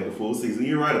Sauce played the full season.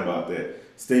 You're right about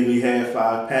that. Stingley had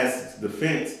 5 passes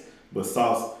defense, but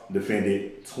Sauce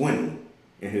defended 20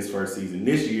 in his first season.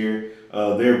 This year,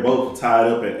 they're both tied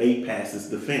up at 8 passes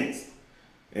defense.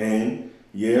 And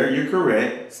yeah, you're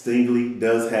correct. Stingley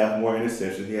does have more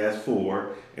interceptions. He has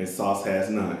 4, and Sauce has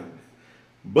none.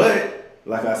 But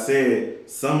like I said,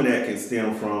 some of that can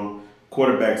stem from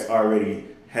quarterbacks already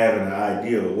having an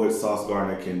idea of what Sauce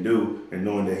Gardner can do and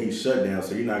knowing that he's shut down,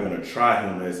 so you're not going to try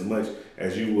him as much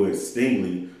as you would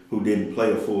Stingley, who didn't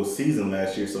play a full season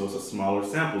last year, so it's a smaller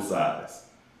sample size.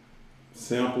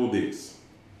 Sample this,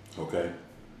 okay?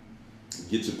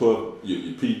 Get your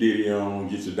P. Diddy on,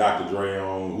 get your Dr. Dre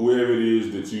on, whoever it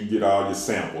is that you get all your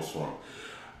samples from.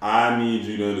 I need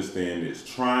you to understand this.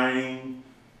 Trying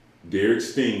Derek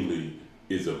Stingley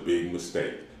is a big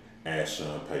mistake. Ask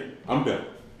Sean Payton. I'm done.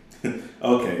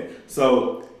 Okay,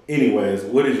 so anyways,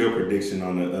 what is your prediction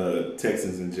on the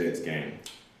Texans and Jets game?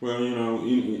 Well,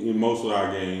 in most of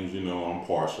our games, I'm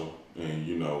partial,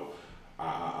 and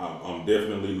I'm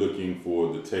definitely looking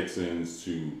for the Texans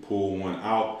to pull one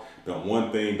out. The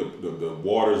one thing, the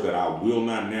waters that I will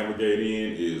not navigate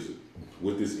in is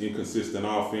with this inconsistent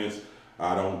offense.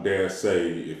 I don't dare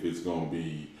say if it's going to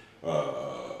be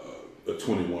a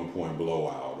 21-point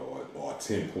blowout or a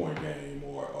 10-point game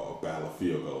or a battle of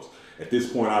field goals. At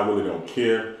this point, I really don't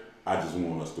care. I just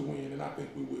want us to win, and I think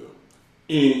we will,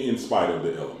 in spite of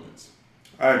the elements.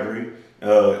 I agree.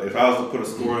 If I was to put a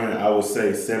score in, I would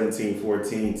say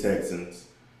 17-14 Texans.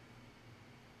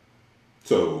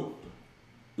 So,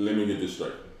 let me get this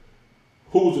straight.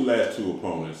 Who was the last 2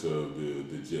 opponents of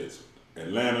the Jets?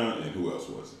 Atlanta, and who else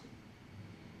was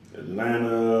it?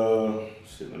 Atlanta,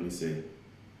 let me see.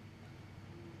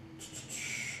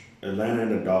 Atlanta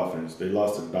and the Dolphins. They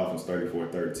lost to the Dolphins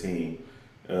 34-13.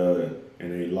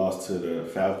 And they lost to the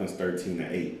Falcons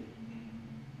 13-8.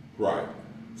 Right.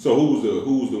 So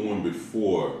who was the one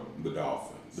before the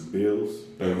Dolphins? The Bills,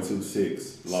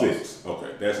 32-6. Lost. 6.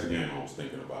 Okay, that's the game I was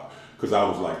thinking about. Because I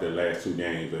was like, their last 2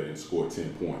 games, they didn't score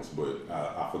 10 points, but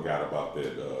I forgot about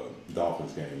that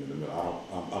Dolphins game in the middle.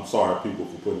 I'm sorry, people,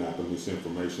 for putting out the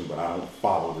misinformation, but I don't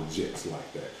follow the Jets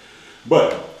like that.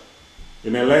 But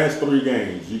in their last 3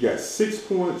 games, you got 6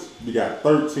 points, you got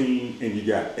 13, and you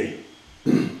got 8.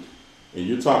 And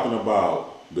you're talking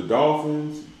about the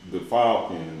Dolphins, the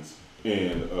Falcons,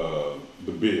 and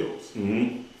the Bills.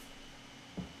 Mm-hmm.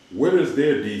 Where does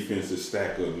their defenses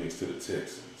stack up next to the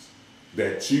Texans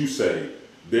that you say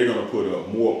they're going to put up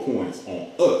more points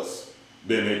on us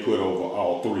than they put over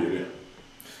all 3 of them?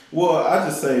 Well, I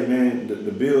just say, man,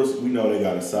 the Bills, we know they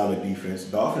got a solid defense.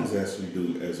 Dolphins actually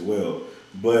do as well.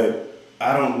 But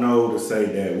I don't know to say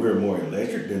that we're more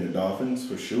electric than the Dolphins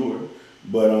for sure.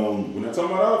 But we're not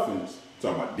talking about offense, we're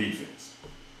talking about defense.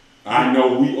 I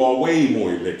know we are way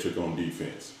more electric on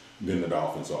defense than the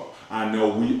Dolphins are. I know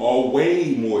we are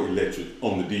way more electric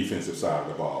on the defensive side of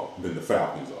the ball than the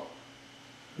Falcons are.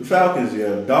 The Falcons, yeah.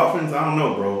 The Dolphins, I don't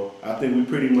know, bro. I think we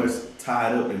pretty much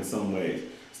tied up in some ways.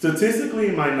 Statistically,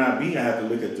 it might not be. I have to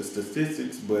look at the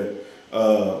statistics, but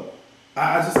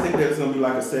I just think that it's going to be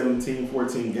like a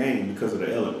 17-14 game because of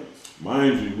the elements.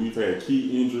 Mind you, we've had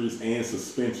key injuries and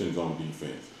suspensions on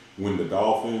defense when the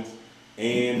Dolphins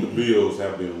and the Bills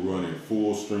have been running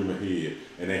full stream ahead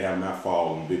and they have not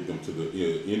fallen victim to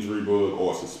the injury bug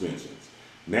or suspensions.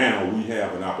 Now we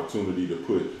have an opportunity to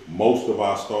put most of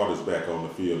our starters back on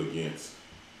the field against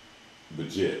the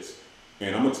Jets.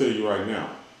 And I'm going to tell you right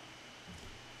now,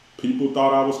 people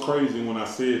thought I was crazy when I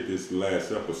said this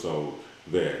last episode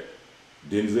that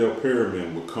Denzel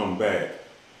Perryman would come back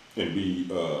and be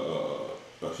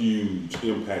a huge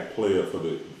impact player for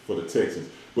the Texans.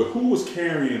 But who was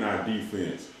carrying our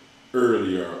defense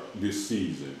earlier this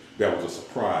season that was a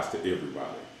surprise to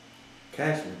everybody?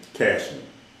 Cashman.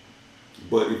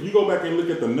 But if you go back and look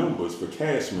at the numbers for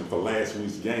Cashman for last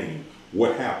week's game,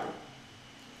 what happened?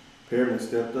 Perryman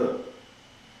stepped up.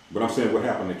 But I'm saying what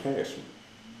happened to Cashman?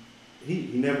 He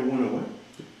never went away.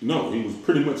 No, he was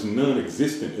pretty much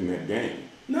non-existent in that game.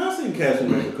 No, I've seen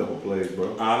Cashman make a couple plays,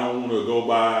 bro. I don't want to go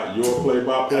by your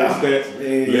play-by-play stats.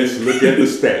 Man. Let's look at the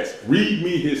stats. Read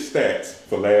me his stats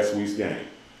for last week's game.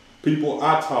 People,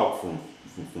 I talk from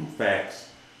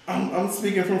facts. I'm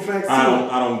speaking from facts too.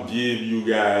 I don't give you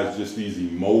guys just these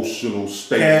emotional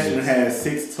statements. Cashman had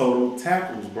 6 total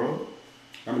tackles, bro.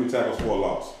 How many tackles for a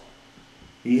loss?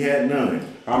 He had none.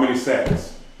 How many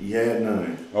sacks? He had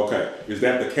none. Okay, is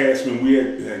that the Cashman we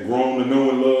had grown to know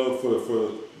and love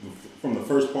from the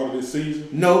first part of this season?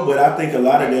 No, but I think a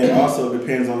lot of that also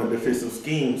depends on the defensive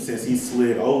scheme since he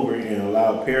slid over and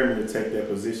allowed Perriman to take that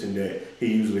position that he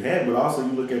usually had. But also,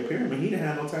 you look at Perriman, he didn't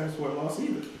have no tackles for a loss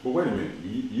either. But wait a minute.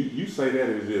 You say that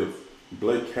as if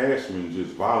Blake Cashman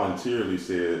just voluntarily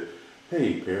said,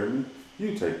 hey, Perriman,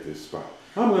 you take this spot.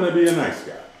 I'm going to be a nice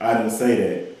guy. I didn't say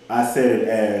that. I said it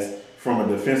as, from a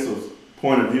defensive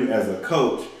point of view as a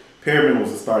coach, Perriman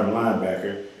was a starting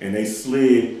linebacker, and they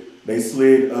slid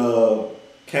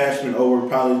Cashman over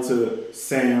probably to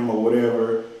Sam or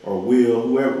whatever, or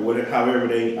Will, however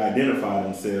they identify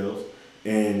themselves,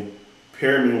 and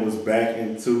Perriman was back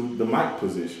into the Mike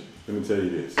position. Let me tell you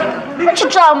this. What you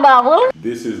talking about, Will?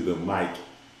 This is the Mike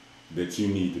that you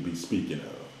need to be speaking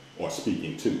of, or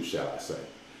speaking to, shall I say.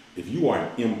 If you are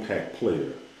an impact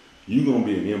player, you're going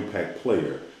to be an impact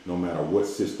player no matter what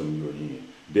system you're in.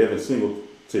 Devin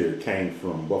Singletary came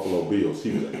from Buffalo Bills.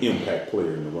 He was an impact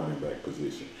player in the running back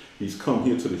position. He's come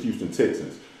here to the Houston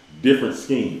Texans. Different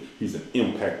scheme. He's an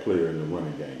impact player in the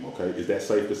running game, okay? Is that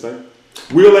safe to say?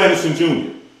 Will Anderson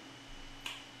Jr.,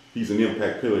 he's an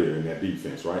impact player in that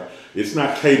defense, right? It's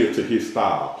not catered to his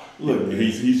style. Look,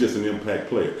 he's just an impact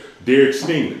player. Derek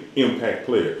Stingley, impact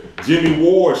player. Jimmy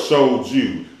Ward showed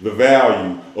you the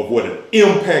value of what an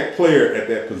impact player at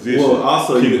that position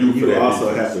can do for that. You also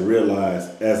defense. have to realize,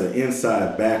 as an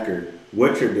inside backer,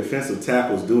 what your defensive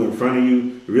tackles do in front of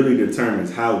you really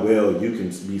determines how well you can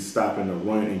be stopping the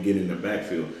run and get in the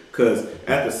backfield. Because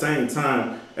at the same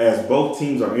time, as both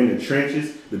teams are in the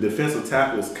trenches, the defensive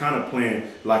tackle is kind of playing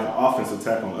like an offensive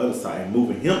tackle on the other side and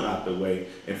moving him out the way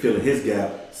and filling his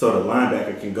gap so the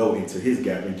linebacker can go into his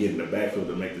gap and get in the backfield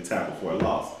to make the tackle for a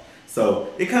loss.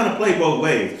 So it kind of plays both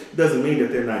ways. Doesn't mean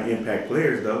that they're not impact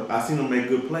players, though. I've seen them make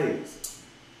good plays.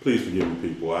 Please forgive me,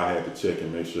 people. I had to check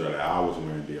and make sure that I was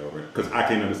wearing deodorant because I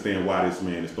can't understand why this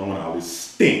man is throwing all this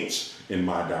stench in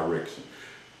my direction.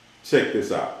 Check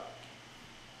this out.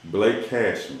 Blake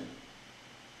Cashman.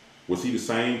 Was he the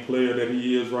same player that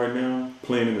he is right now,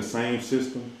 playing in the same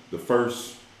system the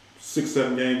first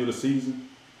 6-7 games of the season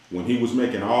when he was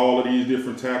making all of these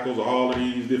different tackles, all of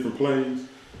these different plays?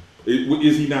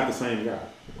 Is he not the same guy?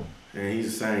 And he's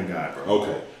the same guy, bro.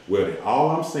 Okay. Well, then all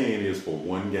I'm saying is for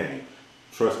one game.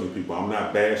 Trust me, people, I'm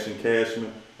not bashing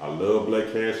Cashman. I love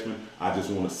Blake Cashman. I just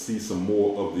want to see some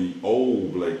more of the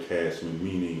old Blake Cashman,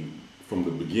 meaning from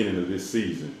the beginning of this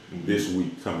season, this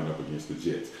week coming up against the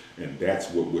Jets. And that's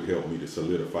what would help me to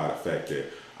solidify the fact that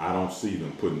I don't see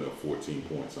them putting up 14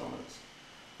 points on us.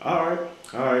 All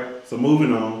right. So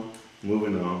moving on.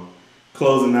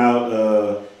 Closing out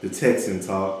the Texan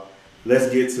talk. Let's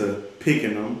get to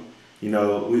picking them. You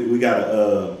know, we got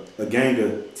a gang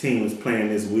of teams playing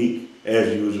this week,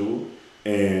 as usual.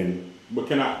 But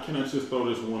can I just throw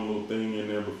this one little thing in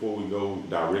there before we go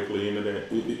directly into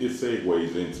that? It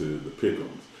segues into the pick'ems.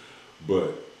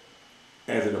 But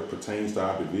as it pertains to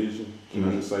our division, can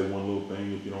I just say one little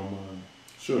thing if you don't mind?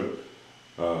 Sure.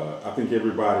 I think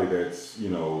everybody that's,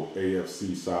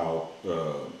 AFC South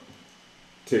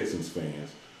Texans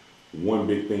fans, one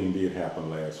big thing did happen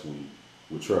last week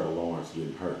with Trevor Lawrence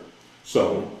getting hurt.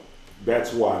 So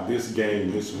that's why this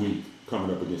game this week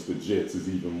coming up against the Jets is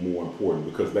even more important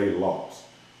because they lost.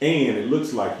 And it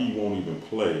looks like he won't even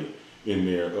play in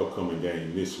their upcoming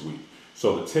game this week.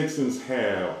 So the Texans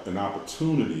have an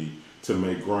opportunity to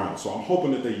make ground. So I'm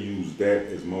hoping that they use that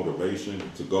as motivation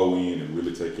to go in and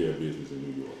really take care of business in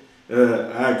New York.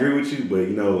 I agree with you, but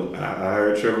I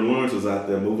heard Trevor Lawrence was out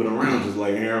there moving around just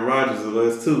like Aaron Rodgers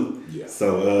was too. Yeah.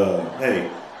 So hey,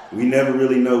 we never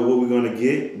really know what we're gonna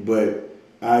get, but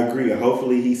I agree.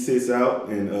 Hopefully he sits out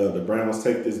and the Browns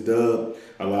take this dub,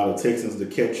 allow the Texans to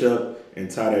catch up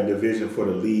and tie that division for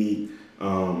the lead.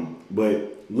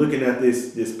 But looking at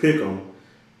this pick'em,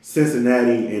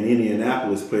 Cincinnati and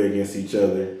Indianapolis play against each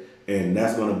other, and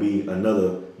that's going to be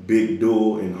another big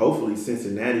duel. And hopefully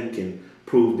Cincinnati can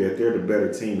prove that they're the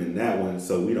better team in that one,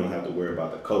 so we don't have to worry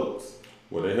about the Colts.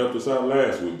 Well, they helped us out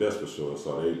last week, that's for sure.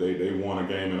 So they won a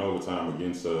game in overtime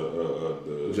against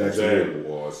the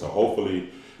Jaguars. So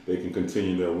hopefully they can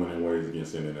continue their winning ways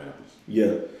against Indianapolis.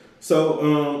 Yeah.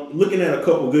 So looking at a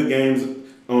couple good games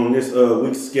on this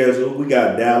week's schedule, we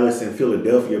got Dallas and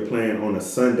Philadelphia playing on a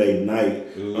Sunday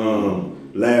night.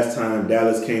 Last time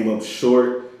Dallas came up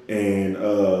short, and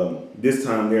this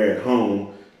time they're at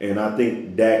home. And I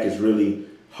think Dak is really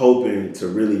hoping to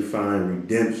really find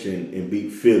redemption and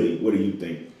beat Philly. What do you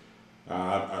think?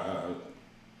 I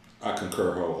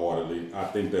concur wholeheartedly. I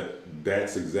think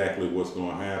that's exactly what's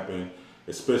going to happen,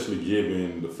 especially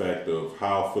given the fact of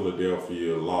how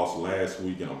Philadelphia lost last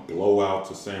week in a blowout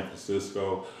to San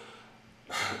Francisco.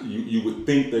 You would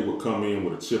think they would come in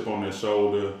with a chip on their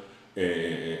shoulder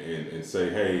and say,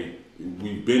 hey,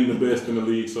 we've been the best in the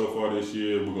league so far this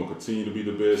year. We're going to continue to be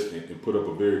the best and put up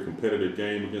a very competitive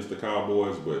game against the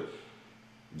Cowboys. But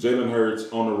Jalen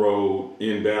Hurts on the road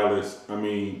in Dallas, I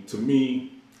mean, to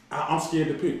me, I'm scared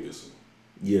to pick this one.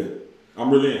 Yeah. I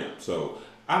really am. So,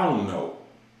 I don't know.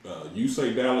 You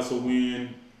say Dallas will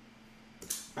win.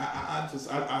 I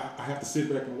have to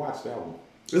sit back and watch that one.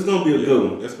 It's going to be a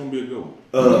good one. That's going to be a good one.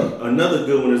 Another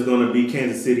good one is going to be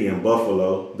Kansas City and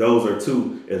Buffalo. Those are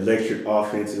two electric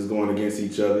offenses going against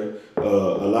each other. A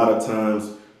lot of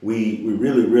times we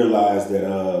really realize that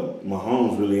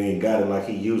Mahomes really ain't got it like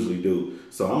he usually do.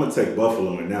 So I'm going to take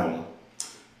Buffalo in that one.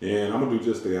 And I'm going to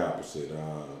do just the opposite.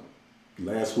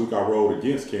 Last week I rode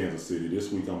against Kansas City. This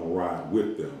week I'm going to ride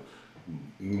with them.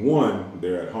 One,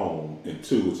 they're at home. And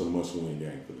two, it's a must-win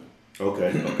game for them.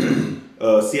 Okay.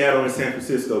 Seattle and San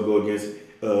Francisco go against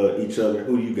each other.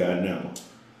 Who do you got now?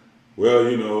 Well,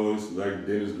 it's like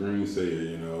Dennis Green said,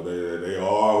 they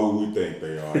are who we think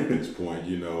they are at this point.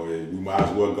 We might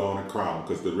as well go on and crown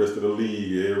because the rest of the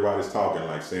league, everybody's talking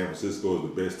like San Francisco is the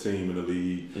best team in the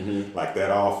league. Mm-hmm. Like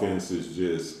that offense is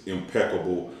just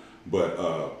impeccable. But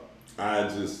I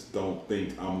just don't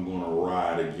think I'm going to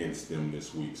ride against them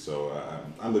this week. So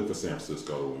I look for San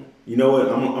Francisco to win. You know what?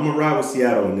 I'm going to ride with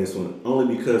Seattle in this one,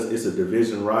 only because it's a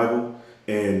division rival.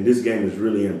 And this game is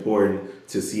really important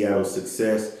to Seattle's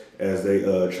success as they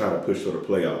try to push for the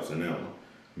playoffs in that one.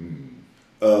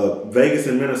 Vegas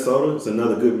and Minnesota is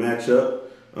another good matchup.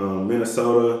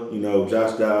 Minnesota,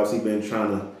 Josh Dobbs, he's been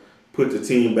trying to put the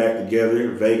team back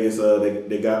together. Vegas,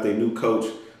 they got their new coach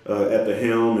at the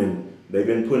helm, and they've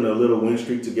been putting a little win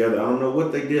streak together. I don't know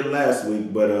what they did last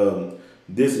week, but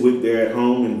this week they're at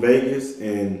home in Vegas,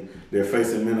 and they're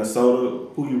facing Minnesota.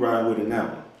 Who you ride with in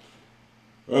that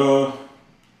one?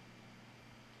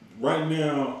 Right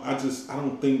now, I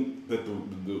don't think that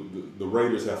the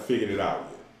Raiders have figured it out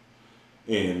yet.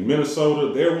 And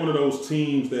Minnesota, they're one of those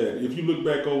teams that if you look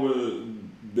back over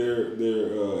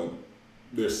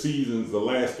their seasons, the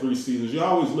last 3 seasons, you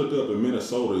always look up and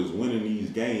Minnesota is winning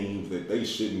these games that they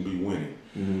shouldn't be winning.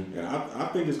 Mm-hmm. And I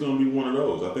think it's going to be one of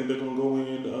those. I think they're going to go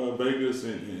in Vegas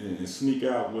and sneak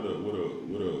out with a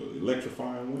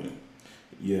electrifying win.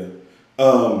 Yeah.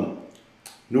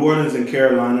 New Orleans and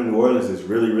Carolina. New Orleans is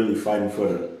really, really fighting for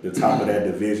the top of that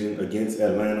division against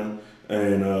Atlanta.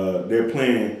 And they're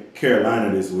playing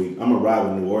Carolina this week. I'm going to ride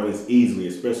with New Orleans easily,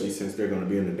 especially since they're going to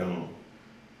be in the Dome.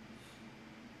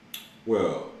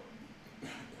 Well,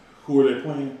 who are they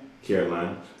playing?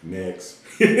 Carolina. Next.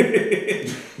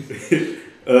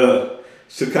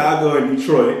 Chicago and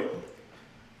Detroit.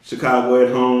 Chicago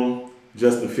at home.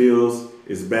 Justin Fields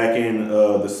is back in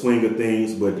the swing of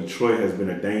things, but Detroit has been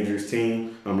a dangerous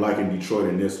team. I'm liking Detroit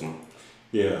in this one.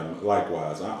 Yeah,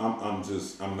 likewise.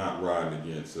 I'm not riding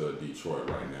against Detroit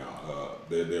right now.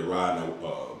 They're riding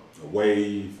a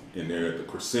wave, and they're at the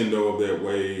crescendo of that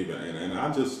wave, and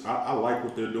I like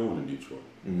what they're doing in Detroit.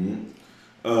 Mm-hmm.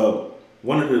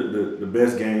 One of the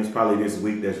best games probably this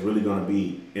week that's really going to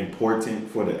be important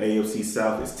for the AFC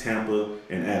South is Tampa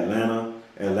and Atlanta.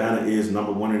 Atlanta is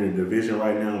number 1 in the division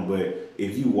right now, but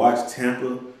if you watch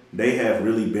Tampa, they have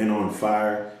really been on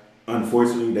fire.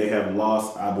 Unfortunately, they have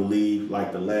lost, I believe,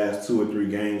 like the last 2 or 3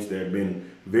 games. They've been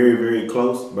very, very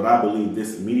close, but I believe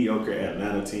this mediocre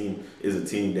Atlanta team is a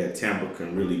team that Tampa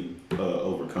can really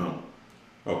overcome.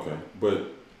 Okay, but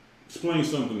explain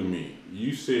something to me.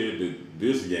 You said that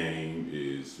this game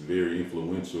is very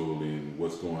influential in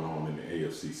what's going on in the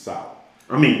AFC South.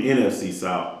 I mean, NFC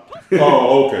South.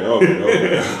 Oh, okay.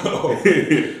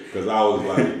 Because I was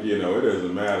like, it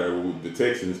doesn't matter. The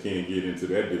Texans can't get into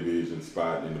that division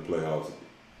spot in the playoffs.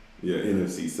 Yeah,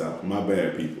 NFC South. My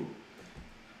bad, people.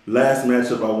 Last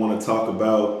matchup I want to talk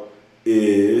about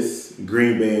is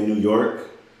Green Bay and New York.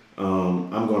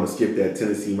 I'm going to skip that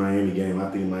Tennessee-Miami game. I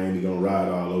think Miami going to ride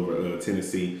all over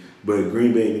Tennessee. But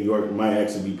Green Bay and New York might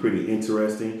actually be pretty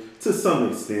interesting to some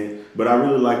extent. But I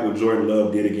really like what Jordan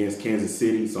Love did against Kansas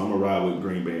City, so I'm going to ride with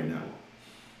Green Bay in that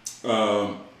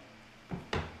one.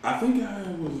 I think I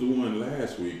was the one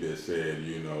last week that said,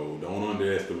 don't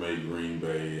underestimate Green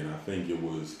Bay. And I think it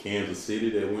was Kansas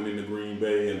City that went into Green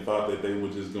Bay and thought that they were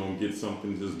just going to get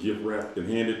something just gift wrapped and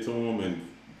handed to them and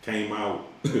came out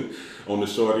on the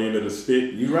short end of the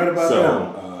stick. You right about that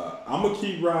one. I'm going to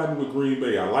keep riding with Green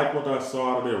Bay. I like what I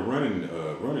saw out of their running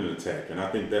attack, and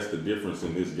I think that's the difference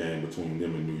in this game between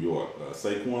them and New York.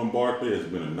 Saquon Barkley has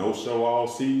been a no-show all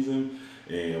season,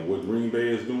 and what Green Bay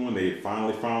is doing, they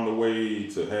finally found a way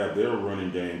to have their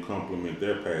running game complement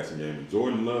their passing game. And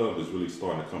Jordan Love is really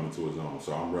starting to come into his own,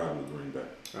 so I'm riding with Green Bay.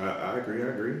 I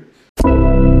agree.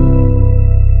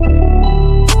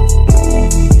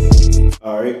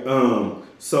 All right.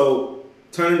 So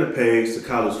turning the page to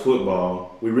college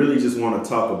football, we really just want to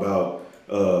talk about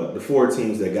the 4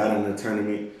 teams that got in the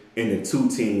tournament and the 2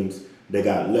 teams that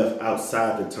got left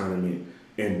outside the tournament.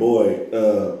 And boy,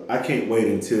 I can't wait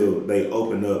until they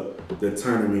open up the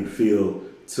tournament field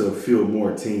to field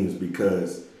more teams,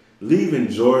 because leaving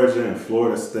Georgia and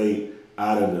Florida State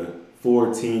out of the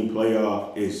 4-team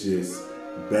playoff is just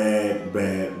bad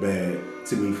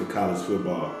to me for college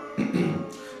football.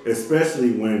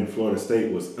 Especially when Florida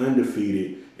State was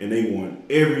undefeated and they won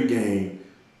every game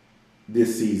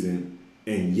this season,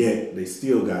 and yet they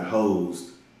still got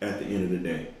hosed at the end of the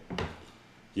day.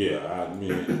 Yeah, I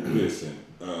mean, listen,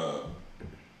 the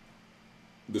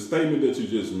statement that you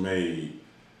just made,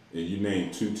 and you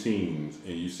named 2 teams,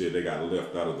 and you said they got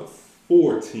left out of the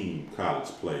 4-team college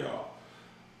playoff.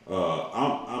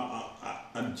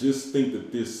 I just think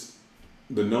that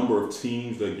the number of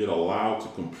teams that get allowed to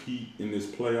compete in this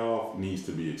playoff needs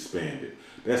to be expanded.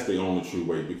 That's the only true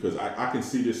way, because I can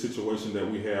see this situation that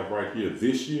we have right here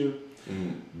this year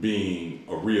being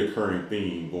a reoccurring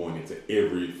theme going into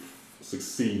every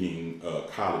succeeding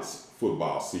college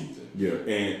football season. Yeah.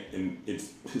 And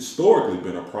it's historically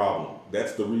been a problem.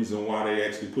 That's the reason why they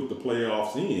actually put the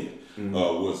playoffs in,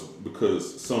 was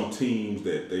because some teams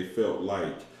that they felt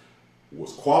like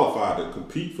was qualified to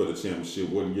compete for the championship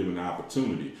wasn't given the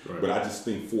opportunity. Right. But I just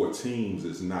think 4 teams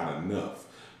is not enough.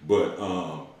 But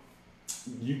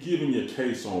you giving your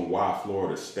case on why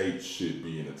Florida State should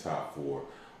be in the top 4.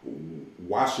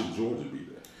 Why should Georgia be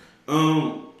there?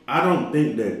 I don't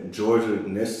think that Georgia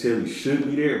necessarily should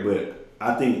be there, but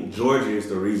I think Georgia is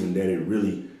the reason that it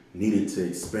really needed to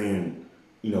expand,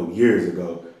 years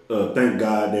ago. Thank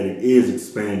God that it is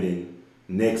expanding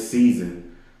next season.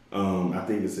 I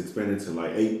think it's expanded to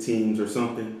like 8 teams or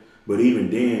something. But even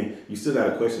then, you still got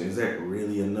to question, is that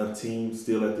really enough teams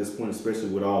still at this point, especially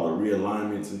with all the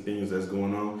realignments and things that's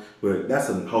going on? But that's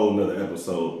a whole nother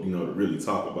episode, to really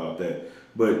talk about that.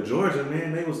 But Georgia,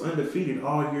 man, they was undefeated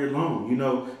all year long.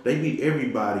 They beat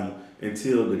everybody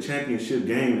until the championship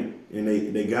game, and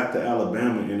they got to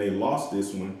Alabama and they lost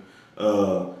this one.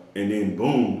 And then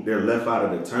boom, they're left out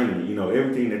of the tournament.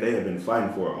 Everything that they have been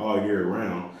fighting for all year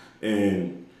round.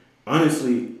 And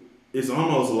honestly, it's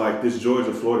almost like this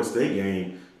Georgia-Florida State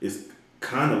game is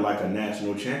kind of like a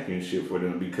national championship for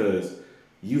them, because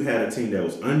you had a team that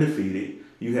was undefeated.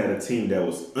 You had a team that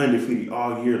was undefeated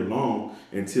all year long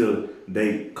until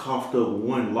they coughed up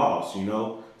one loss,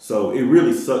 So it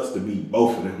really sucks to beat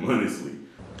both of them, honestly.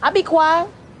 I be quiet,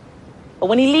 but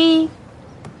when he leave,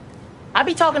 I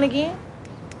be talking again.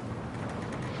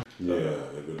 Yeah,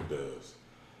 it really does.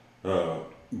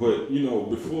 But,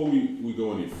 before we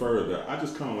go any further, I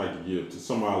just kind of like to give to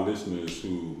some of our listeners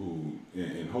who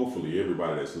and hopefully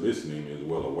everybody that's listening is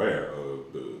well aware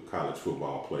of the college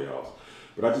football playoffs.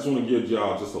 But I just want to give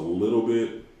y'all just a little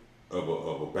bit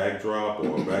of a backdrop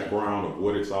or a background of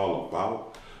what it's all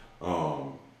about,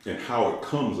 and how it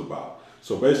comes about.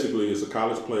 So basically, it's a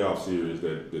college playoff series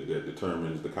that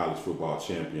determines the college football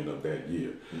champion of that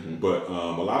year. Mm-hmm. But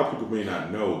a lot of people may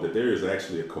not know that there is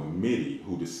actually a committee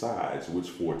who decides which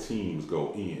 4 teams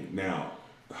go in. Now,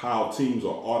 how teams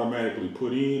are automatically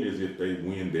put in is if they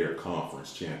win their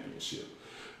conference championship.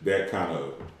 That kind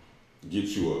of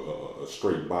gets you a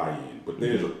straight buy-in. But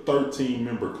there's a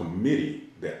 13-member committee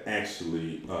that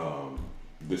actually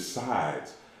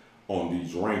decides on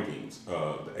these rankings,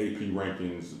 the AP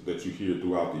rankings that you hear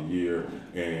throughout the year,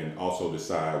 and also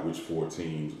decide which 4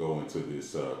 teams go into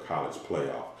this college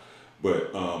playoff.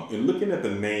 But in looking at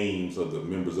the names of the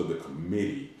members of the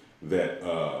committee that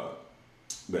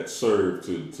served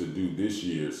to do this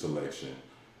year's selection,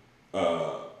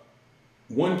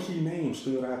 one key name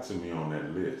stood out to me on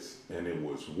that list, and it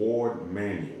was Ward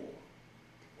Manuel,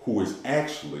 who is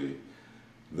actually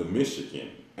the Michigan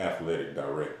athletic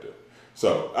director.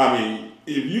 So,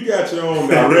 if you got your own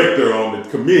director on the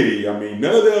committee,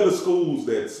 none of the other schools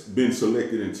that's been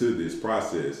selected into this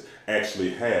process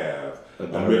actually have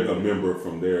a member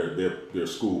from their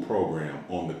school program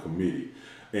on the committee.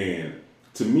 And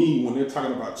to me, when they're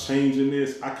talking about changing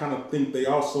this, I kind of think they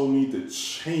also need to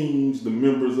change the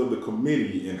members of the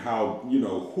committee and how,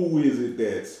 who is it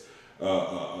that's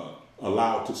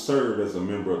allowed to serve as a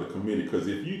member of the committee. Because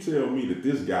if you tell me that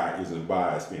this guy isn't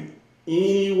biased in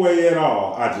any way at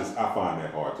all, I find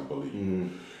that hard to believe.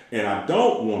 Mm-hmm. And I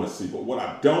don't want to see, but what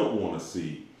I don't want to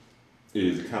see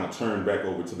is it kind of turn back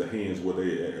over to the hands where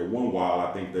they, at one while,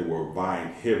 I think they were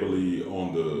vying heavily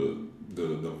on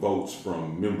the votes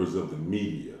from members of the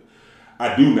media.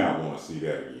 I do not want to see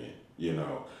that again.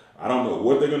 I don't know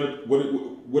what they're gonna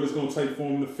what it's gonna take for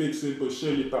them to fix it, but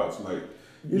share your thoughts, Mike.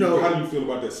 how do you feel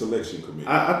about that selection committee?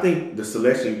 I think the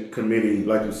selection committee,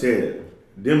 like you said,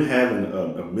 them having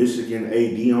a Michigan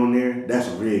AD on there, that's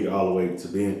rigged all the way to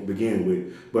begin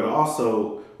with. But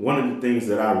also, one of the things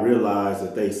that I realized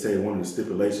that they say, one of the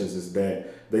stipulations is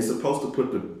that they're supposed to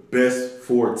put the best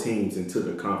 4 teams into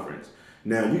the conference.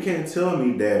 Now, you can't tell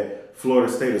me that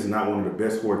Florida State is not one of the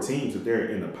best 4 teams if they're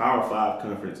in the Power 5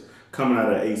 conference coming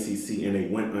out of ACC and they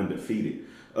went undefeated.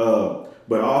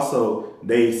 But also,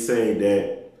 they say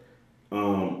that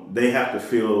they have to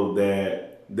feel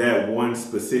that one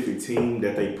specific team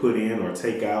that they put in or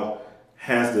take out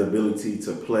has the ability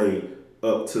to play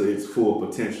up to its full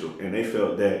potential. And they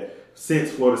felt that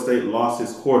since Florida State lost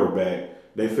its quarterback,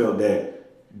 they felt that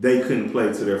they couldn't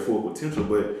play to their full potential.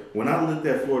 But when I looked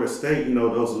at Florida State,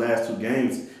 those last 2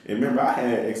 games, and remember I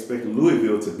had expected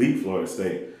Louisville to beat Florida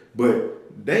State, but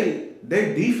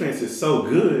their defense is so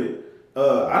good,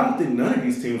 I don't think none of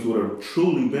these teams would have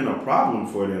truly been a problem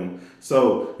for them.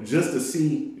 So just to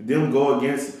see them go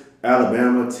against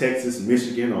Alabama, Texas,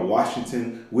 Michigan, or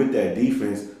Washington with that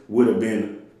defense would have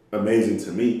been amazing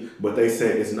to me. But they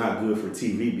said it's not good for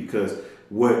TV because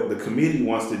what the committee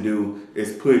wants to do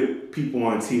is put people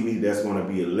on TV that's going to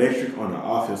be electric on the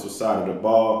offensive side of the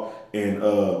ball and,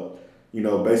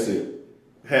 basically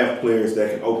have players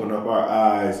that can open up our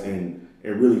eyes and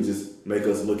really just make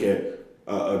us look at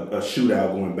a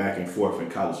shootout going back and forth in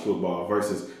college football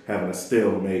versus having a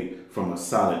stalemate from a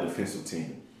solid defensive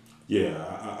team. Yeah,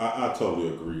 I totally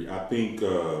agree. I think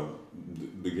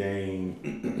the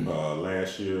game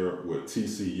last year with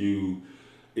TCU,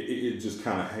 it just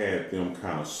kind of had them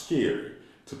kind of scary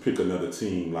to pick another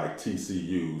team like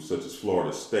TCU, such as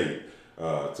Florida State,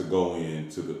 to go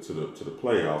into the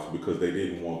playoffs because they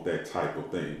didn't want that type of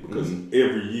thing. Because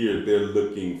every year they're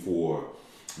looking for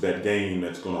that game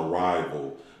that's going to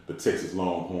rival the Texas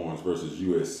Longhorns versus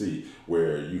USC,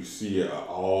 where you see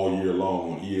all year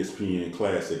long on ESPN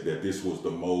Classic that this was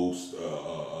the most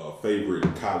favorite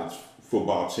college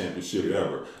football championship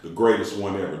ever, the greatest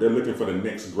one ever. They're looking for the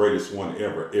next greatest one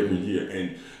ever every year.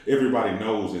 And everybody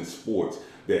knows in sports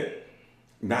that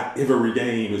not every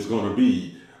game is going to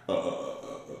be a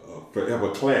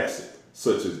forever classic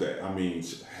such as that. I mean,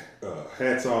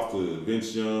 hats off to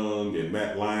Vince Young and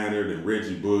Matt Leinart and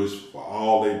Reggie Bush for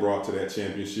all they brought to that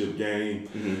championship game.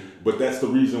 But that's the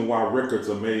reason why records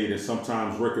are made, and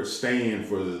sometimes records stand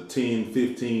for 10,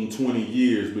 15, 20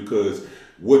 years, because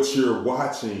what you're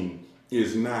watching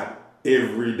is not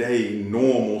everyday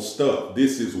normal stuff.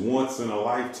 This is once in a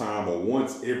lifetime or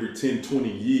once every 10,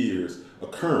 20 years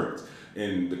occurrence.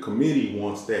 And the committee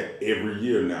wants that every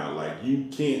year now. Like, you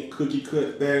can't cookie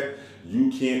cut that.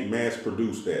 You can't mass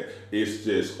produce that. It's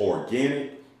just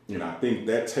organic. And I think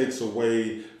that takes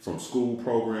away from school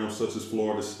programs such as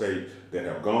Florida State that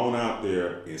have gone out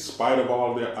there in spite of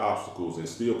all their obstacles and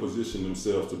still position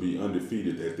themselves to be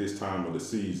undefeated at this time of the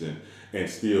season and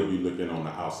still be looking on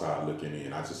the outside looking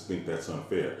in. I just think that's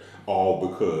unfair. All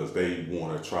because they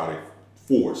want to try to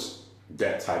force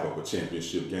that type of a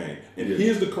championship game. And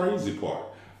here's the crazy part.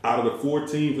 Out of the 4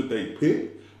 teams that they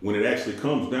pick, when it actually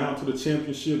comes down to the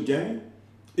championship game,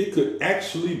 it could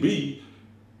actually be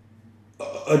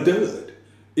a dud.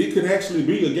 It could actually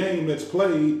be a game that's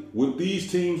played with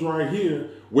these teams right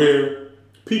here where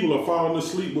people are falling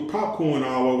asleep with popcorn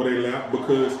all over their lap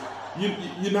because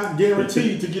you're not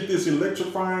guaranteed to get this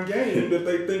electrifying game that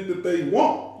they think that they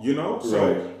want,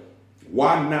 So Right.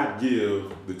 Why not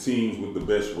give the teams with the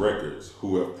best records,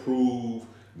 who have proved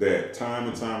that time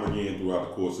and time again throughout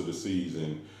the course of the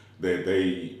season that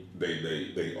they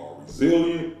are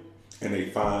resilient and they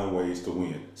find ways to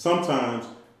win? Sometimes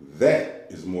that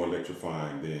is more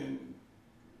electrifying than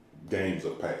games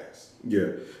of past.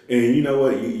 Yeah. And you know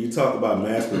what? You talk about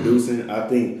mass producing. I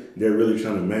think they're really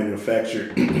trying to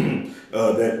manufacture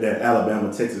that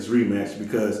Alabama-Texas rematch,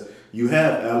 because you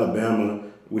have Alabama,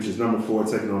 which is number 4,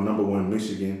 taking on number 1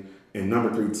 Michigan, and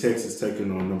number 3 Texas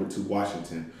taking on number 2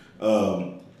 Washington.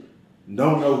 Don't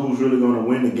know who's really going to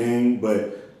win the game,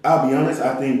 but I'll be honest,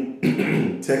 I think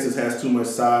Texas has too much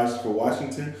size for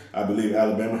Washington. I believe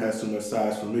Alabama has too much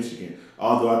size for Michigan.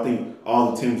 Although I think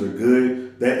all the teams are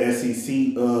good, that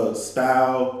SEC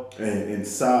style and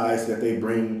size that they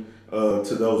bring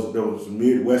to those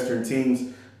Midwestern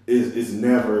teams is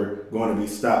never going to be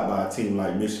stopped by a team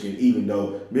like Michigan, even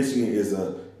though Michigan is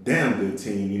a damn good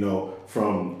team,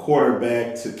 from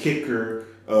quarterback to kicker.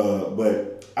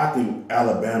 But I think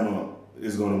Alabama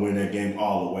is going to win that game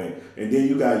all the way. And then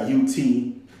you got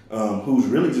UT, who's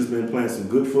really just been playing some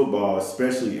good football,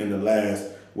 especially in the last,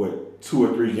 2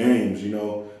 or 3 games,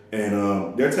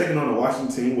 And they're taking on a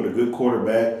Washington team with a good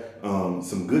quarterback,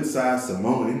 some good-sized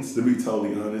Samoans, to be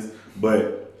totally honest.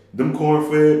 But them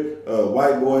corn-fed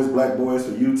white boys, black boys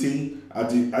for UT, I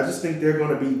just think they're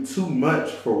going to be too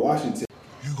much for Washington.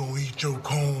 You gonna eat your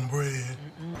cornbread?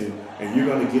 And you're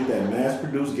going to get that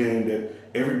mass-produced game that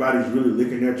everybody's really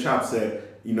licking their chops at,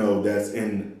 you know, that's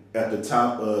at the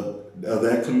top of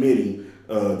that committee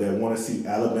that want to see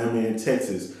Alabama and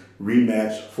Texas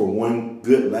rematch for one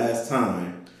good last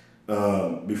time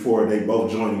before they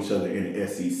both join each other in the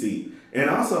SEC. And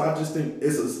also, I just think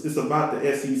it's about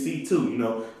the SEC too. You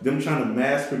know, them trying to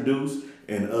mass produce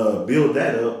and build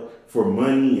that up for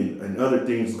money and other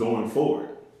things going forward.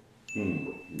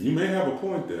 You may have a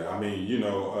point there. I mean, you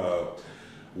know,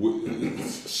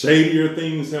 shadier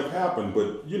things have happened,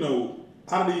 but you know,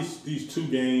 out of these two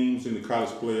games in the college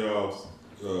playoffs,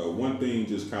 one thing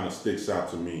just kind of sticks out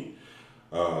to me.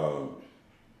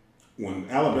 When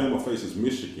Alabama faces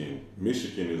Michigan,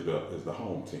 Michigan is the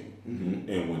home team,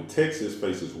 and when Texas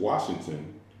faces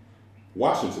Washington,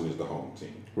 Washington is the home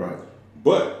team. Right.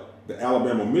 But the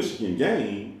Alabama-Michigan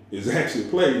game is actually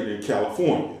played in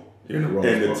California, and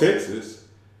the Texas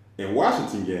and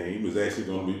Washington game is actually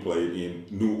going to be played in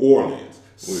New Orleans.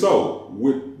 So,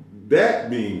 with that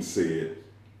being said,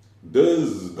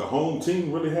 does the home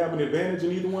team really have an advantage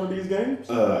in either one of these games?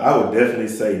 I would definitely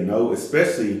say no,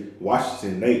 especially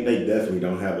Washington. They definitely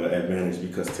don't have an advantage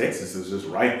because Texas is just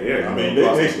right there. I mean,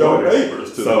 they stole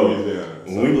papers to Louisiana.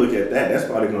 When we look at that, that's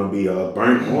probably going to be a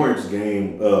burnt orange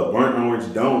game, burnt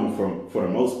orange dome for the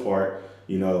most part.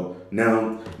 You know,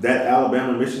 now that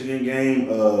Alabama-Michigan game,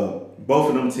 both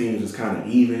of them teams is kind of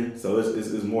even, so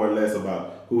it's more or less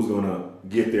about who's going to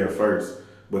get there first.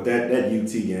 But that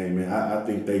UT game, man, I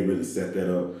think they really set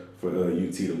that up for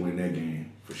UT to win that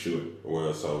game for sure.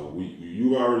 Well, so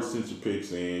you already sent your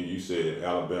picks in. You said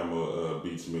Alabama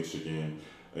beats Michigan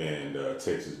and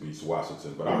Texas beats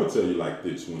Washington. But I'm gonna tell you like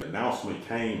this: when the announcement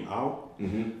came out,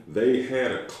 they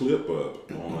had a clip up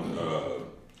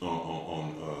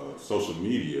on social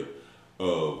media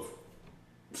of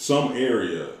some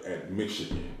area at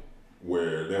Michigan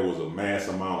where there was a mass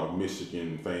amount of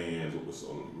Michigan fans. It was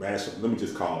a mass, let me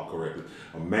just call it correctly,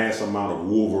 a mass amount of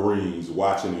Wolverines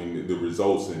watching the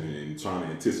results and trying to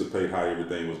anticipate how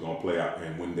everything was going to play out.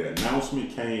 And when the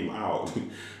announcement came out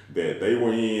that they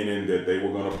were in and that they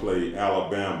were going to play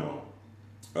Alabama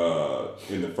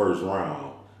in the first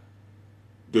round,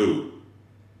 dude,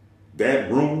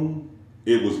 that room,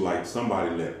 it was like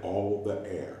somebody let all the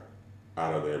air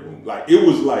out of that room. Like, it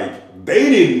was like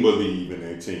they didn't believe in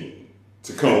their team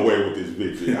to come away with this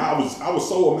victory. I was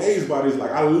so amazed by this.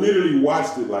 Like, I literally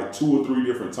watched it like 2 or 3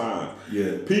 different times.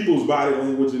 Yeah. People's body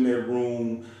language in that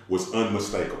room was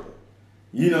unmistakable.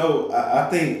 You know, I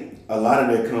think a lot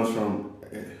of that comes from,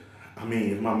 I mean,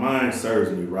 if my mind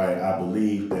serves me right, I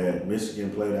believe that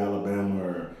Michigan played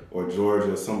Alabama or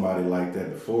Georgia or somebody like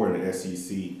that before in the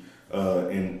SEC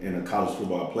in a college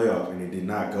football playoff, and it did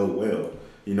not go well.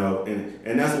 You know,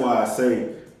 and that's why I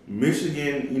say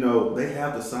Michigan, you know, they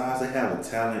have the size, they have the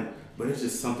talent, but it's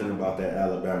just something about that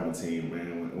Alabama team,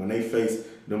 man. When they face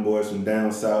them boys from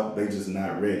down south, they just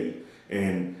not ready.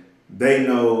 And they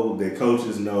know, their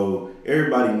coaches know,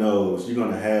 everybody knows you're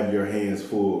going to have your hands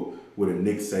full with a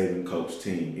Nick Saban coach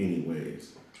team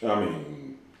anyways. I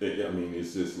mean,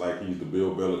 it's just like he's the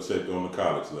Bill Belichick on the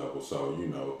college level. So, you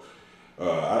know,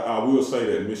 I will say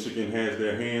that Michigan has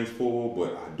their hands full,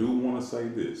 but I do want to say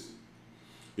this.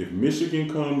 If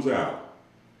Michigan comes out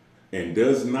and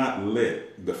does not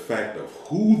let the fact of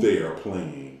who they are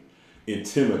playing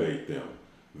intimidate them,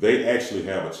 they actually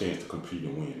have a chance to compete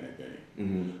and win that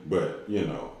game. But, you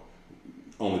know,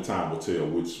 only time will tell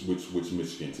which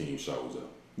Michigan team shows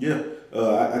up. Yeah,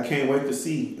 I can't wait to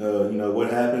see, you know,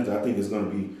 what happens. I think it's going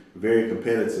to be very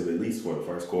competitive, at least for the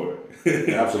first quarter.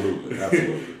 Absolutely.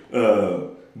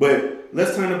 But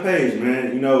let's turn the page,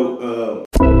 man. You know,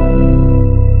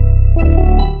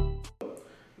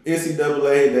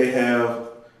 NCAA, they have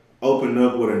opened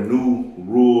up with a new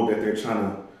rule that they're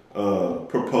trying to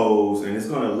propose, and it's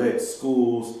going to let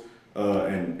schools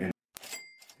and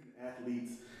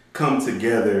athletes come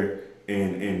together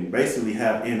and basically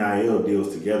have NIL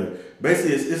deals together.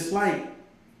 Basically, it's like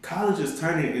college is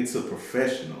turning into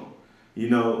professional. You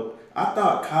know, I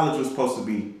thought college was supposed to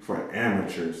be for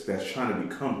amateurs that's trying to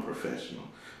become professional.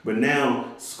 But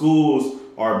now schools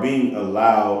are being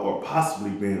allowed, or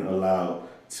possibly being allowed,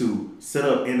 to set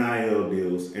up NIL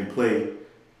deals and play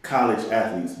college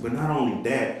athletes. But not only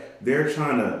that, they're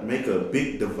trying to make a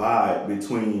big divide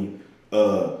between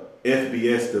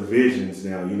FBS divisions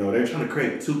now. You know, they're trying to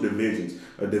create 2 divisions.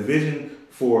 A division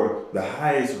for the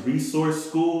highest resource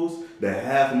schools that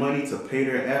have money to pay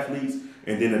their athletes,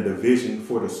 and then a division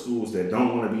for the schools that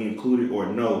don't want to be included or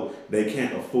know they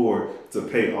can't afford to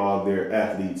pay all their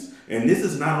athletes. And this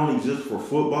is not only just for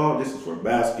football, this is for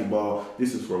basketball,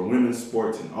 this is for women's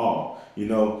sports and all, you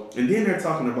know. And then they're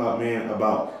talking about, man,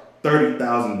 about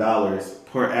 $30,000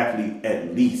 per athlete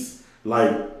at least.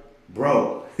 Like,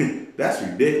 bro, that's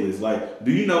ridiculous. Like,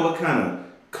 do you know what kind of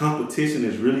competition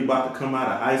is really about to come out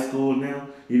of high school now?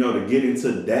 You know, to get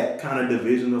into that kind of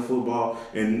division of football.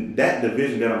 And that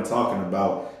division that I'm talking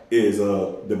about is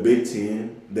the Big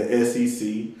Ten, the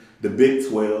SEC, the Big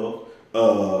 12,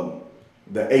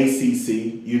 the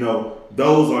ACC. You know,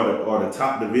 those are the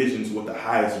top divisions with the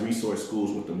highest resource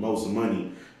schools with the most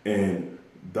money. And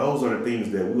those are the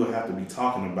things that we'll have to be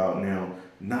talking about now.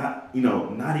 Not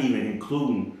even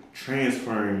including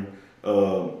transferring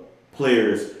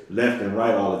players left and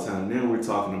right all the time. Now we're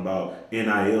talking about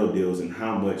NIL deals and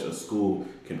how much a school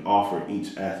can offer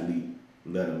each athlete,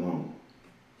 let alone.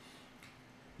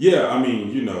 Yeah, I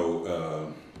mean, you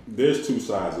know, there's two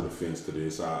sides of the fence to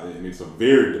this, and it's a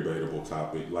very debatable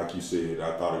topic. Like you said,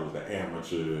 I thought it was the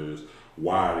amateurs.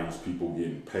 Why are these people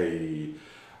getting paid?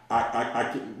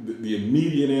 The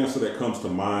immediate answer that comes to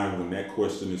mind when that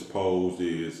question is posed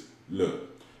is, look,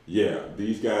 yeah,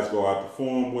 these guys go out to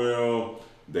perform well,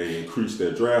 they increase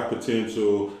their draft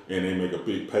potential, and they make a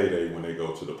big payday when they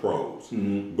go to the pros.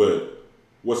 Mm-hmm. But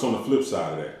what's on the flip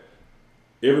side of that?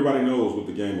 Everybody knows with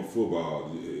the game of football,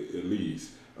 at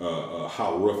least,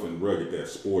 how rough and rugged that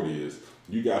sport is.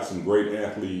 You got some great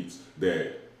athletes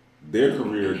that their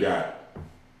career got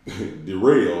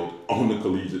derailed on the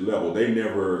collegiate level. They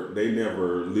never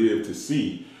lived to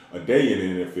see a day in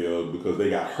the NFL because they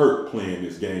got hurt playing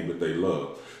this game that they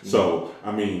love. Mm-hmm. So,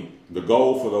 I mean, the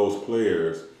goal for those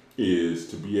players is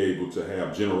to be able to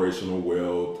have generational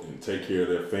wealth and take care of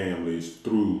their families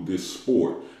through this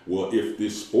sport. Well, if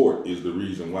this sport is the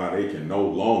reason why they can no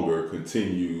longer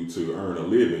continue to earn a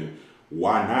living,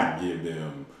 why not give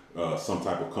them some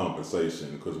type of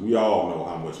compensation? Because we all know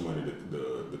how much money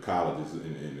the colleges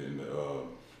and the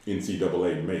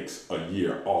NCAA makes a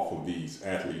year off of these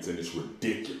athletes, and it's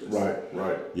ridiculous.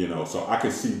 Right. You know, so I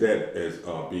can see that as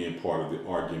being part of the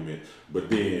argument. But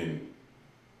then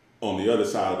on the other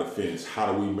side of the fence,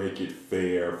 how do we make it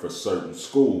fair for certain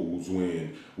schools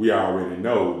when we already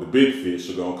know the big fish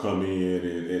are going to come in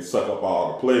and suck up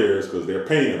all the players because they're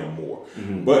paying them more?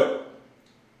 Mm-hmm. But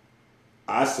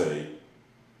I say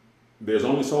there's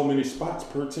only so many spots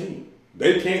per team.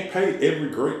 They can't pay every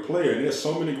great player, and there's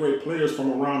so many great players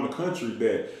from around the country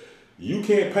that you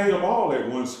can't pay them all at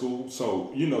one school.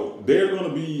 So, you know, there are going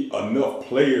to be enough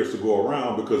players to go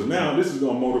around, because now this is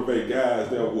going to motivate guys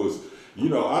that was, you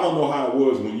know, I don't know how it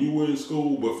was when you were in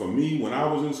school, but for me, when I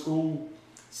was in school,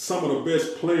 some of the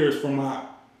best players from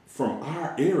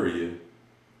our area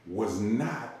was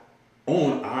not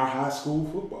on our high school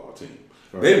football team.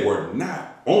 Right. They were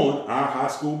not on our high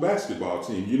school basketball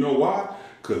team. You know why?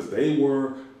 Because they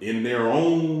were in their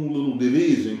own little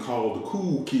division called the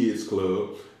Cool Kids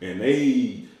Club, and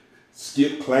they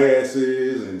skipped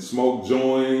classes and smoked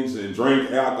joints and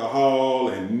drank alcohol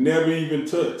and never even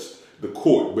touched the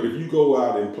court. But if you go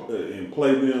out and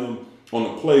play them on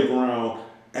the playground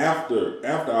after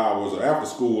hours or after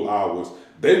school hours,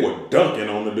 they were dunking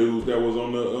on the dudes that was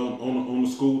on the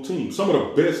school team. Some of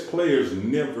the best players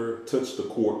never touched the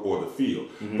court or the field.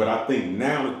 Mm-hmm. But I think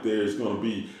now that there's going to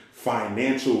be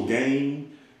financial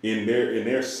gain in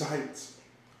their sights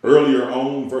earlier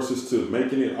on versus to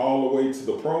making it all the way to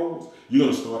the pros, you're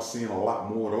going to start seeing a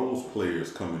lot more of those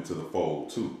players come into the fold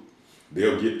too.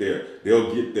 They'll get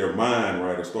their mind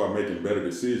right and start making better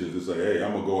decisions and say, hey,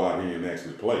 I'm going to go out here and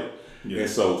actually play. Yeah. And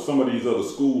so some of these other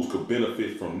schools could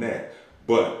benefit from that.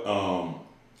 But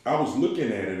I was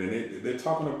looking at it, and they're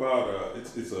talking about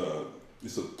it's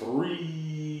a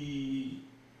 3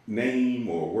 name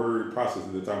or word process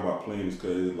that they're talking about playing this,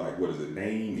 because like, what is it,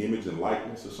 name, image, and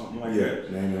likeness or something like that?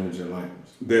 Yeah, name, image, and likeness.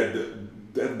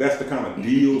 That's the kind of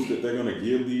deals that they're going to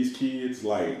give these kids.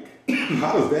 Like,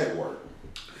 how does that work?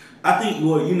 I think,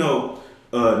 well, you know,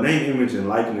 name, image, and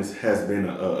likeness has been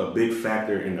a big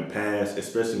factor in the past,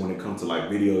 especially when it comes to like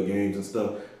video games and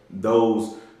stuff.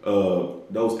 Those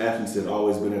athletes that have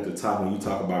always been at the top. When you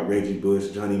talk about Reggie Bush,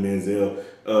 Johnny Manziel,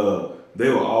 they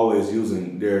were always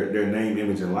using their name,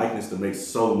 image, and likeness to make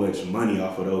so much money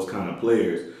off of those kind of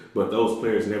players. But those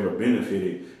players never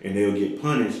benefited, and they'll get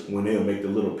punished when they'll make the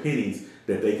little pennies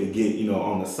that they could get, you know,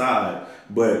 on the side.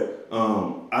 But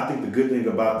I think the good thing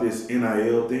about this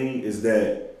NIL thing is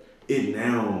that it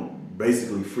now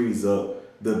basically frees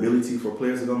up the ability for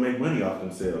players to go make money off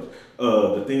themselves.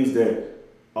 The things that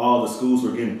all the schools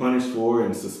were getting punished for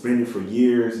and suspended for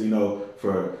years,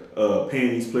 for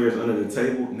paying these players under the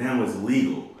table. Now it's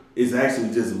legal. It's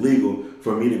actually just legal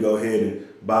for me to go ahead and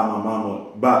buy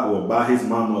his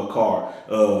mama a car.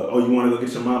 You want to go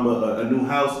get your mama a new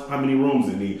house? How many rooms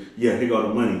it need? Yeah, here go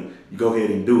the money. You go ahead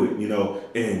and do it,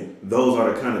 and those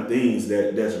are the kind of things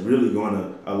that's really going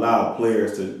to allow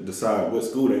players to decide what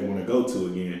school they want to go to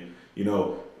again,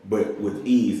 but with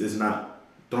ease. It's not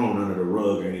thrown under the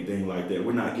rug or anything like that.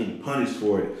 We're not getting punished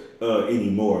for it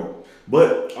anymore.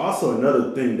 But also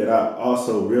another thing that I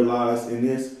also realized in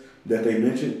this that they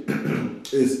mentioned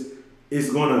is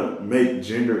it's going to make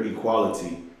gender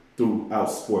equality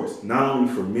throughout sports, not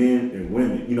only for men and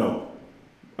women.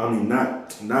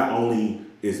 Not only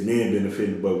is men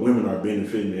benefiting, but women are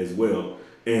benefiting as well.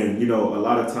 And a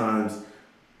lot of times,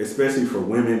 especially for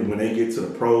women, when they get to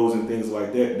the pros and things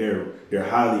like that, they're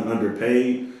highly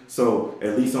underpaid. So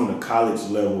at least on the college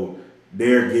level,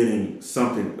 they're getting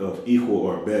something of equal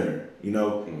or better.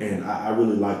 And I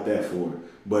really like that for it.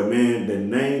 But man, the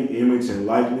name, image, and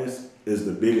likeness is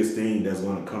the biggest thing that's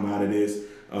going to come out of this.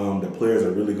 The players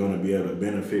are really going to be able to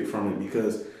benefit from it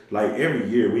because, like, every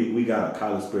year we got a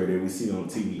college player that we see on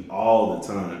TV all the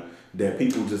time that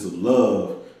people just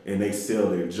love, and they sell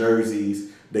their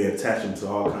jerseys. They attach them to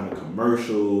all kind of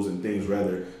commercials and things.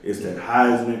 Whether it's that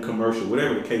Heisman commercial,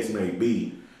 whatever the case may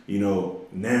be,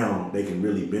 now they can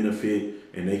really benefit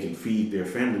and they can feed their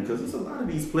family because there's a lot of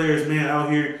these players, man, out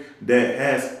here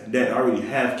that already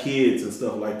have kids and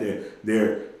stuff like that.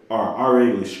 They are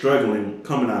already struggling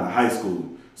coming out of high school,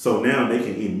 so now they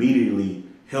can immediately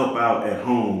help out at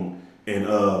home, and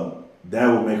that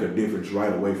will make a difference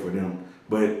right away for them.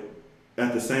 But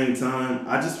at the same time,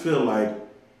 I just feel like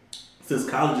since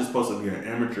college is supposed to be an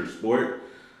amateur sport,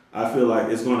 I feel like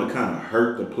it's going to kind of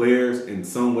hurt the players in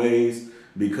some ways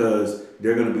because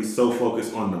they're going to be so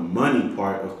focused on the money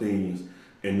part of things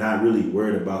and not really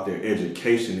worried about their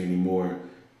education anymore.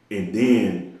 And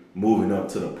then moving up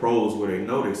to the pros where they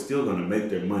know they're still going to make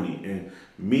their money. And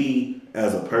me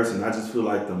as a person, I just feel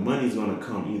like the money's going to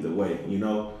come either way,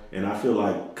 And I feel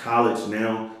like college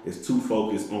now is too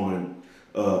focused on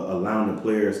allowing the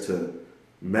players to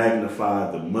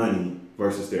magnify the money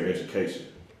versus their education.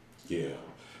 Yeah.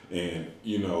 And,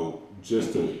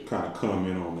 just to kind of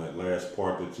comment on that last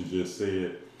part that you just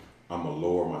said, I'm going to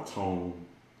lower my tone.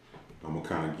 I'm going to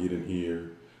kind of get in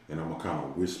here and I'm going to kind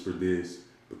of whisper this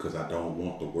because I don't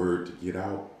want the word to get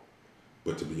out.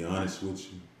 But to be honest with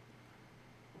you,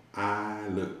 I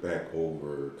look back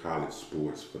over college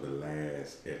sports for the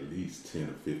last at least 10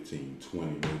 or 15,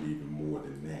 20, maybe even more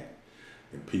than that.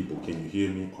 And people, can you hear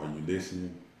me? Are you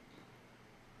listening?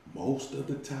 Most of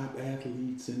the top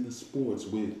athletes in the sports,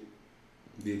 with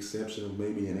the exception of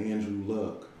maybe an Andrew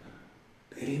Luck,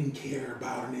 they didn't care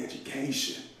about an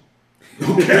education.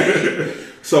 Okay?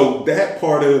 So that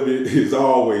part of it has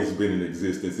always been in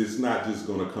existence. It's not just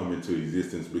going to come into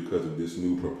existence because of this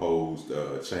new proposed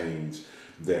change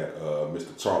that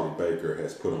Mr. Charlie Baker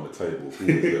has put on the table, who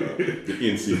is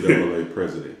the NCAA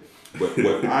president. But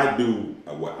what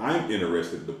I'm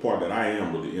interested, the part that I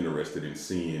am really interested in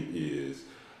seeing is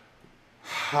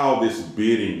how this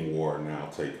bidding war now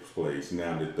takes place.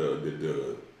 Now that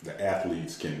the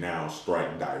athletes can now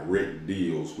strike direct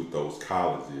deals with those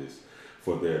colleges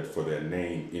for their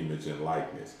name, image, and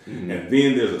likeness. Mm-hmm. And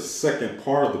then there's a second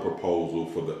part of the proposal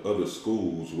for the other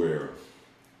schools where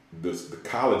the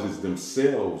colleges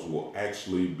themselves will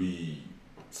actually be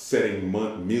setting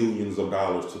millions of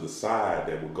dollars to the side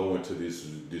that will go into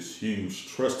this huge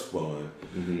trust fund.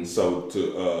 Mm-hmm. So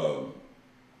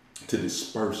to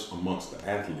disperse amongst the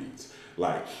athletes.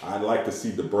 Like, I'd like to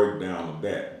see the breakdown of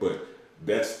that, but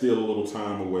that's still a little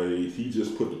time away. He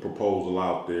just put the proposal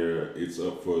out there. It's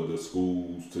up for the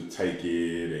schools to take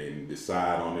it and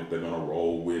decide on if they're going to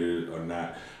roll with it or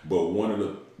not. But one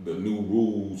of the new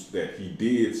rules that he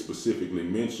did specifically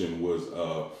mention was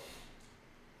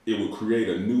it would create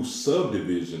a new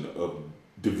subdivision of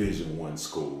Division I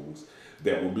schools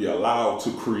that would be allowed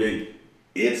to create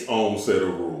its own set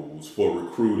of rules for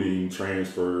recruiting,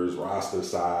 transfers, roster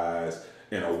size,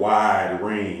 and a wide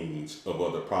range of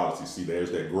other policies. See,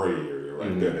 there's that gray area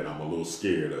right there that I'm a little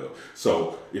scared of.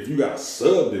 So if you got a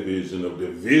subdivision of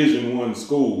Division I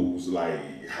schools,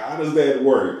 like, how does that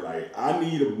work? Like, I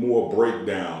need a more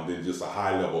breakdown than just a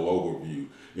high-level overview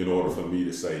in order for me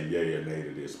to say yay or nay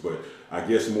to this. But I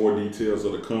guess more details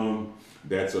are to come.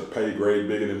 That's a pay grade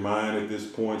bigger than mine at this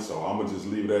point, so I'm gonna just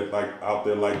leave that out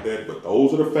there like that. But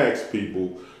those are the facts,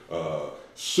 people.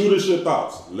 Shoot us your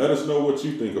thoughts. Let us know what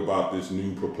you think about this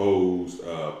new proposed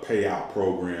payout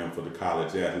program for the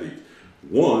college athletes.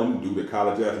 one, do the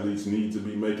college athletes need to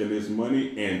be making this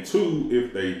money? And two,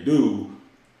 if they do,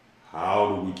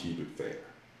 how do we keep it fair?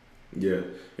 Yeah,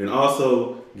 and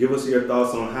also give us your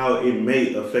thoughts on how it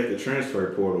may affect the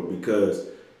transfer portal, because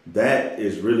that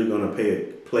is really going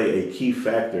to play a key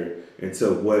factor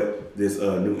into what this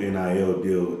new NIL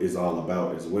deal is all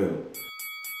about as well.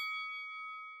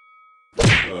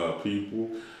 People,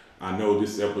 I know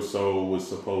this episode was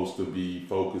supposed to be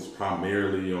focused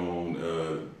primarily on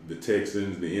the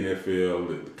Texans, the NFL,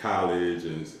 the college,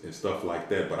 and stuff like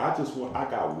that. But I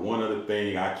got one other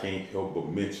thing I can't help but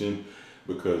mention,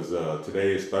 because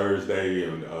today is Thursday,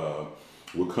 and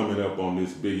we're coming up on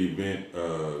this big event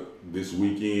this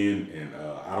weekend, and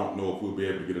I don't know if we'll be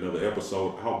able to get another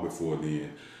episode out before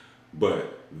then.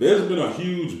 But there's been a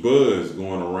huge buzz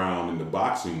going around in the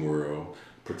boxing world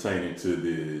pertaining to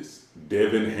this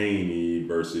Devin Haney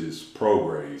versus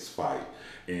Prograis fight.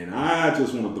 And I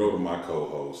just want to throw to my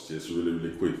co-host, just really,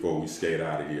 really quick before we skate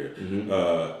out of here.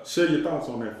 Share your thoughts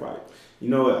on that fight. You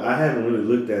know what? I haven't really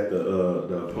looked at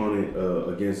the opponent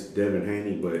against Devin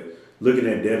Haney, but looking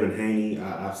at Devin Haney,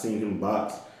 I've seen him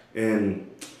box. And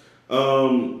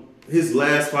his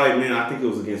last fight, man, I think it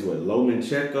was against,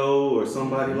 Lomachenko or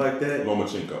somebody like that?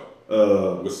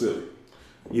 Lomachenko. Was silly.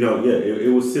 You know, yeah, it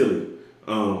was silly.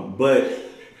 But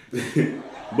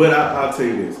I'll tell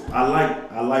you this. I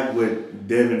like what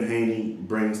Devin Haney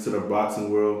brings to the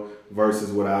boxing world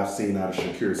versus what I've seen out of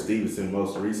Shakur Stevenson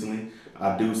most recently.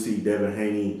 I do see Devin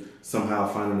Haney somehow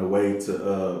finding a way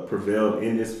to prevail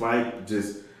in this fight,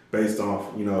 just based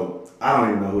off, I don't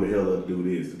even know who the hell the dude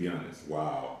is, to be honest.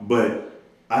 Wow. But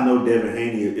I know Devin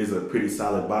Haney is a pretty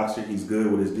solid boxer. He's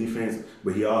good with his defense,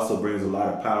 but he also brings a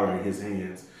lot of power in his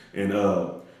hands. And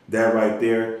that right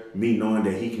there, me knowing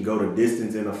that he can go the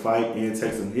distance in a fight and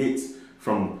take some hits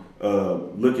from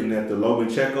looking at the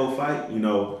Lomachenko fight.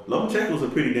 Lomachenko's a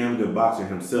pretty damn good boxer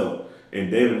himself. And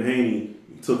Devin Haney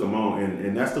took him on.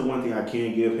 And that's the one thing I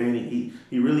can give Haney.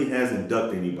 He really hasn't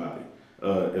ducked anybody,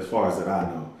 as far as that I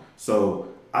know. So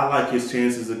I like his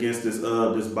chances against this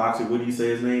boxer. What do you say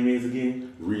his name is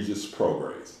again? Regis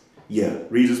Prograis. Yeah,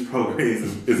 Regis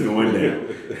Prograis is going down.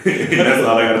 That's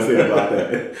all I got to say about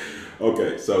that.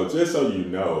 Okay, so just so you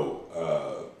know,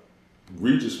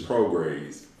 Regis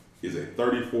Prograis is a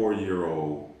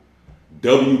 34-year-old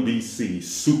WBC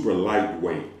super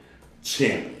lightweight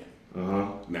champion.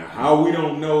 Now, how we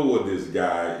don't know what this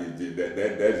guy is,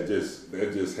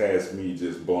 that just has me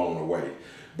just blown away.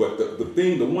 But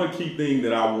the one key thing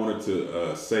that I wanted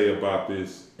to say about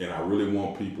this, and I really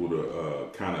want people to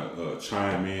kind of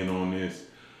chime in on this.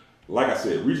 Like I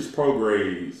said, Regis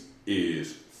Prograis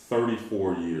is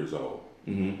 34 years old.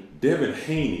 Devin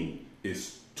Haney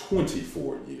is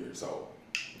 24 years old.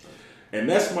 And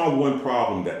that's my one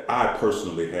problem that I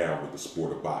personally have with the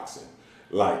sport of boxing.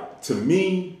 Like, to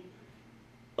me,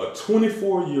 a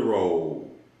 24-year-old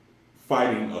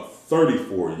fighting a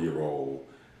 34-year-old,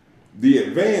 the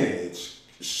advantage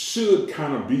should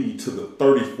kind of be to the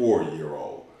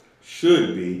 34-year-old.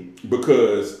 Should be.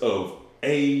 Because of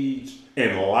age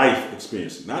and life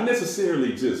experiences. Not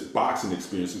necessarily just boxing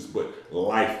experiences, but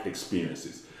life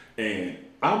experiences. And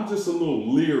I'm just a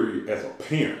little leery as a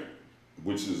parent,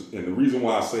 and the reason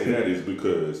why I say that is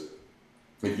because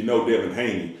if you know Devin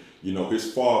Haney,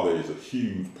 his father is a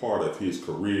huge part of his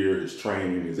career, his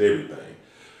training, his everything.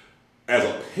 As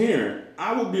a parent,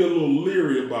 I would be a little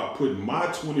leery about putting my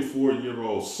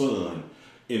 24-year-old son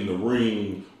in the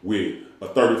ring with a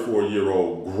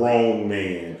 34-year-old grown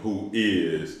man who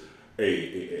is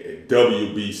a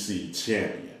WBC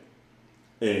champion.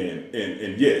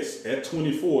 And yes, at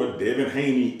 24, Devin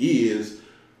Haney is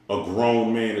a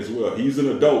grown man as well. He's an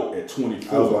adult at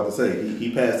 24. I was about to say,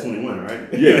 he passed 21,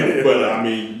 right? Yeah, but I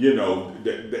mean,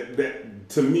 that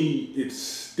to me, it's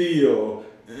still,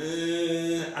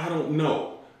 I don't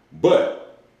know.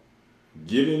 But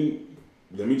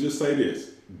let me just say this.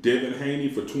 Devin Haney,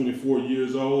 for 24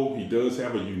 years old, he does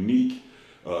have a unique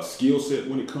skill set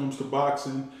when it comes to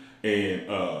boxing. And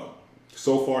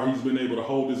so far, he's been able to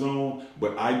hold his own.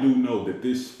 But I do know that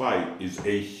this fight is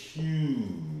a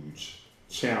huge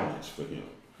challenge for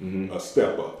him, a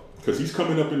step up. Because he's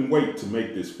coming up in weight to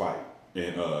make this fight.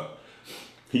 And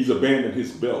he's abandoned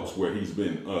his belts where he was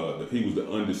the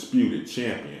undisputed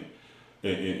champion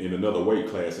in another weight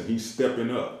class. And he's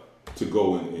stepping up to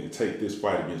go and take this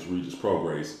fight against Regis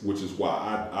Prograis, which is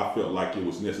why I felt like it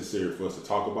was necessary for us to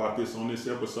talk about this on this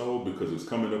episode, because it's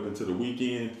coming up into the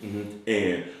weekend.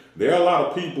 And there are a lot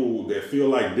of people that feel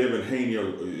like Devin Haney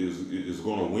is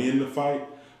going to win the fight,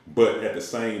 but at the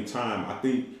same time, I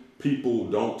think people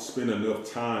don't spend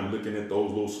enough time looking at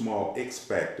those little small X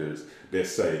factors that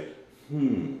say,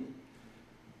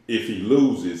 if he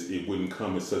loses, it wouldn't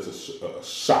come as such a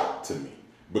shock to me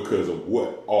because of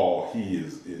what all he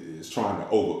is trying to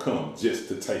overcome just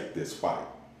to take this fight.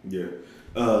 Yeah.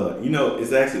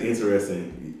 It's actually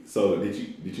interesting. So did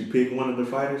you pick one of the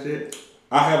fighters yet?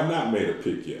 I have not made a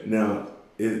pick yet. Now,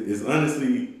 it's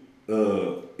honestly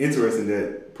interesting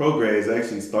that Prograis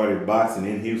actually started boxing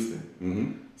in Houston.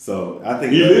 Mm-hmm. So I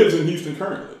think he lives in Houston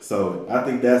currently. So I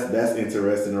think that's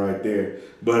interesting right there.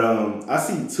 But I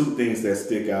see two things that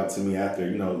stick out to me after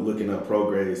looking up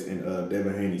Prograis and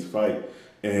Devin Haney's fight.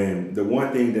 And the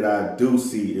one thing that I do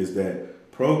see is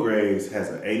that Prograis has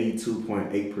an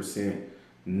 82.8%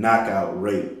 knockout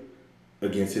rate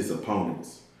against his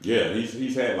opponents. Yeah,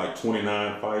 he's had like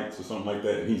 29 fights or something like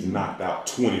that, and he's knocked out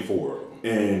 24 of them.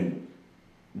 And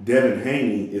Devin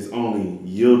Haney is only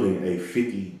yielding a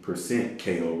 50%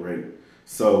 KO rate.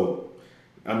 So,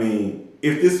 I mean,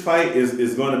 if this fight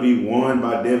is going to be won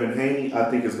by Devin Haney, I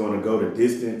think it's going to go the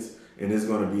distance, and it's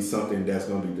going to be something that's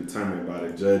going to be determined by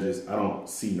the judges. I don't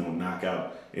see no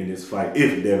knockout in this fight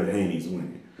if Devin Haney's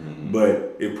winning. Mm-hmm.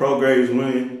 But if Prograis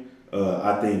winning,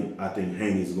 I think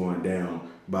Haney's going down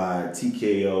by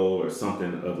TKO or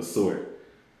something of the sort.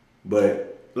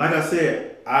 But like I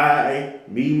said, I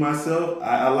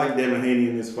like Devin Haney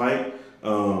in this fight.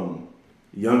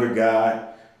 Younger guy.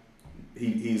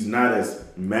 He's not as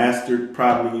mastered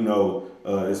probably,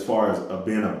 as far as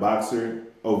being a boxer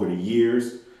over the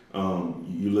years.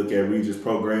 You look at Regis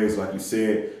Prograis, like you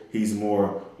said, he's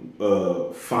more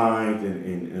fined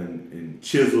and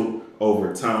chiseled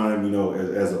over time,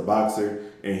 as a boxer.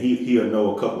 And he'll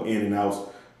know a couple in and outs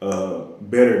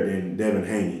better than Devin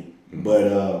Haney. Mm-hmm.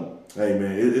 But hey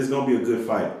man, it's gonna be a good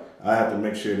fight. I have to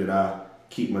make sure that I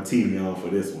keep my TV on for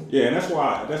this one. Yeah, and that's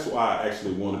why I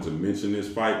actually wanted to mention this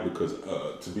fight because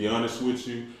to be honest with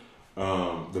you,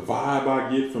 the vibe I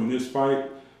get from this fight,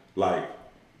 like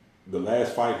the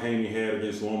last fight Haney had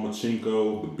against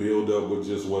Lomachenko, the build-up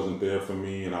just wasn't there for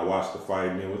me, and I watched the fight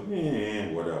and it was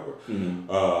whatever.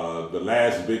 Mm-hmm. The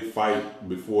last big fight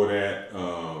before that,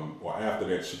 or after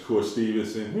that, Shakur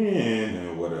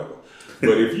Stevenson, whatever.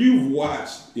 But if you've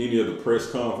watched any of the press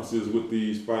conferences with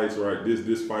these fights, right,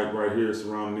 this fight right here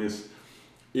surrounding this,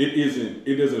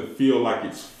 it doesn't feel like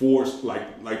it's forced,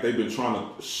 like they've been trying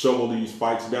to shovel these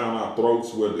fights down our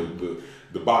throats where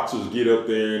the boxers get up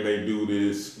there and they do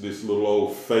this little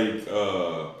old fake,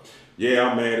 I'm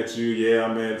mad at you,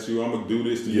 I'm gonna do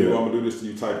this to you, I'm gonna do this to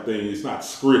you type thing. It's not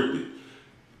scripted.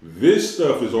 This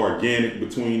stuff is organic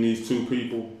between these two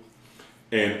people,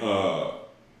 and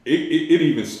it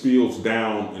even spills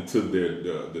down into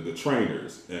the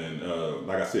trainers. And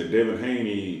like I said, Devin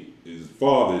Haney, his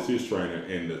father is his trainer,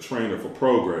 and the trainer for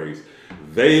Prograis.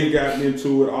 They've gotten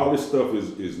into it. All this stuff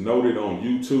is noted on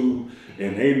YouTube,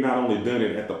 and they've not only done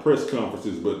it at the press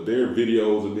conferences, but their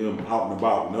videos of them out and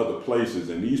about in other places.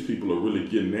 And these people are really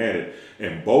getting at it.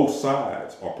 And both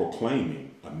sides are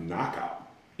proclaiming a knockout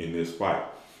in this fight.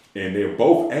 And they're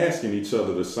both asking each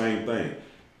other the same thing.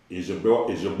 Is your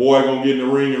boy going to get in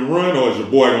the ring and run, or is your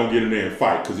boy going to get in there and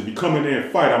fight? Because if you come in there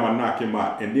and fight, I'm going to knock him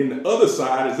out. And then the other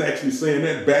side is actually saying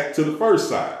that back to the first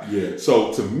side. Yeah.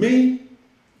 So to me,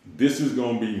 this is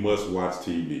going to be must-watch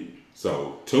TV.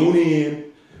 So tune in.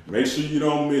 Make sure you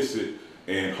don't miss it.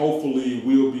 And hopefully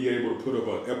we'll be able to put up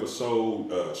an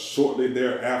episode shortly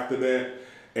thereafter that.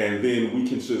 And then we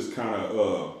can just kind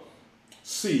of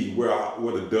see where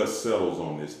the dust settles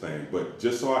on this thing. But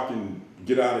just so I can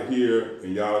get out of here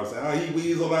and y'all say, he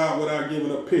weaseled out without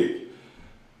giving a pick.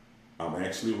 I'm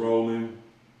actually rolling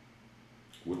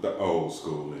with the old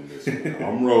school in this one.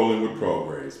 I'm rolling with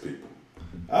Prograis, people.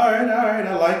 All right,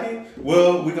 I like it.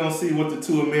 Well, we're going to see what the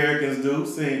two Americans do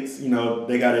since,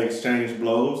 they got to exchange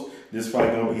blows. This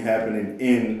fight going to be happening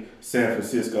in San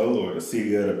Francisco or the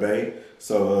city of the Bay.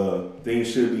 So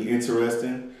things should be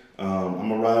interesting. I'm going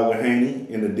to ride with Haney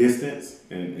in the distance,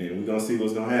 and we're going to see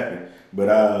what's going to happen.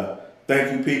 But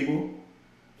thank you, people,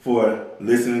 for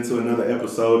listening to another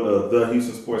episode of the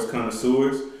Houston Sports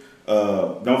Connoisseurs.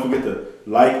 Don't forget to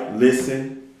like,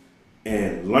 listen,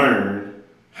 and learn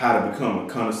how to become a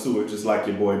connoisseur, just like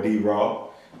your boy D-Raw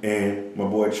and my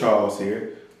boy Charles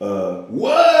here.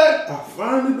 What? I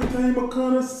finally became a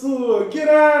connoisseur. Get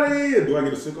out of here. Do I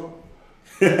get a sicko?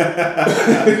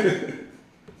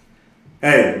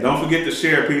 Hey, don't forget to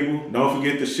share, people. Don't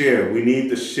forget to share. We need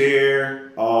to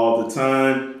share all the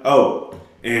time. Oh,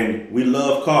 and we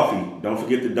love coffee. Don't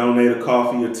forget to donate a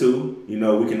coffee or two. We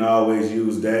can always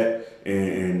use that,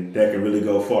 and that can really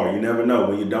go far. You never know.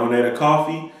 When you donate a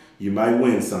coffee, you might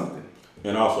win something.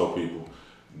 And also, people,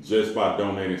 just by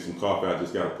donating some coffee, I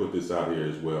just got to put this out here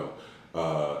as well.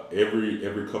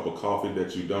 Every cup of coffee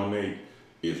that you donate,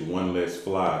 is one less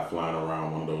fly flying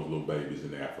around one of those little babies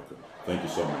in Africa. Thank you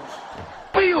so much.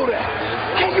 Feel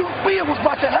that. Can you feel what's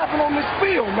about to happen on this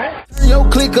field, man? Turn your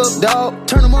click up, dog.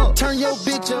 Turn them up. Turn your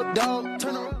bitch up, dog.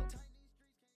 Turn her up.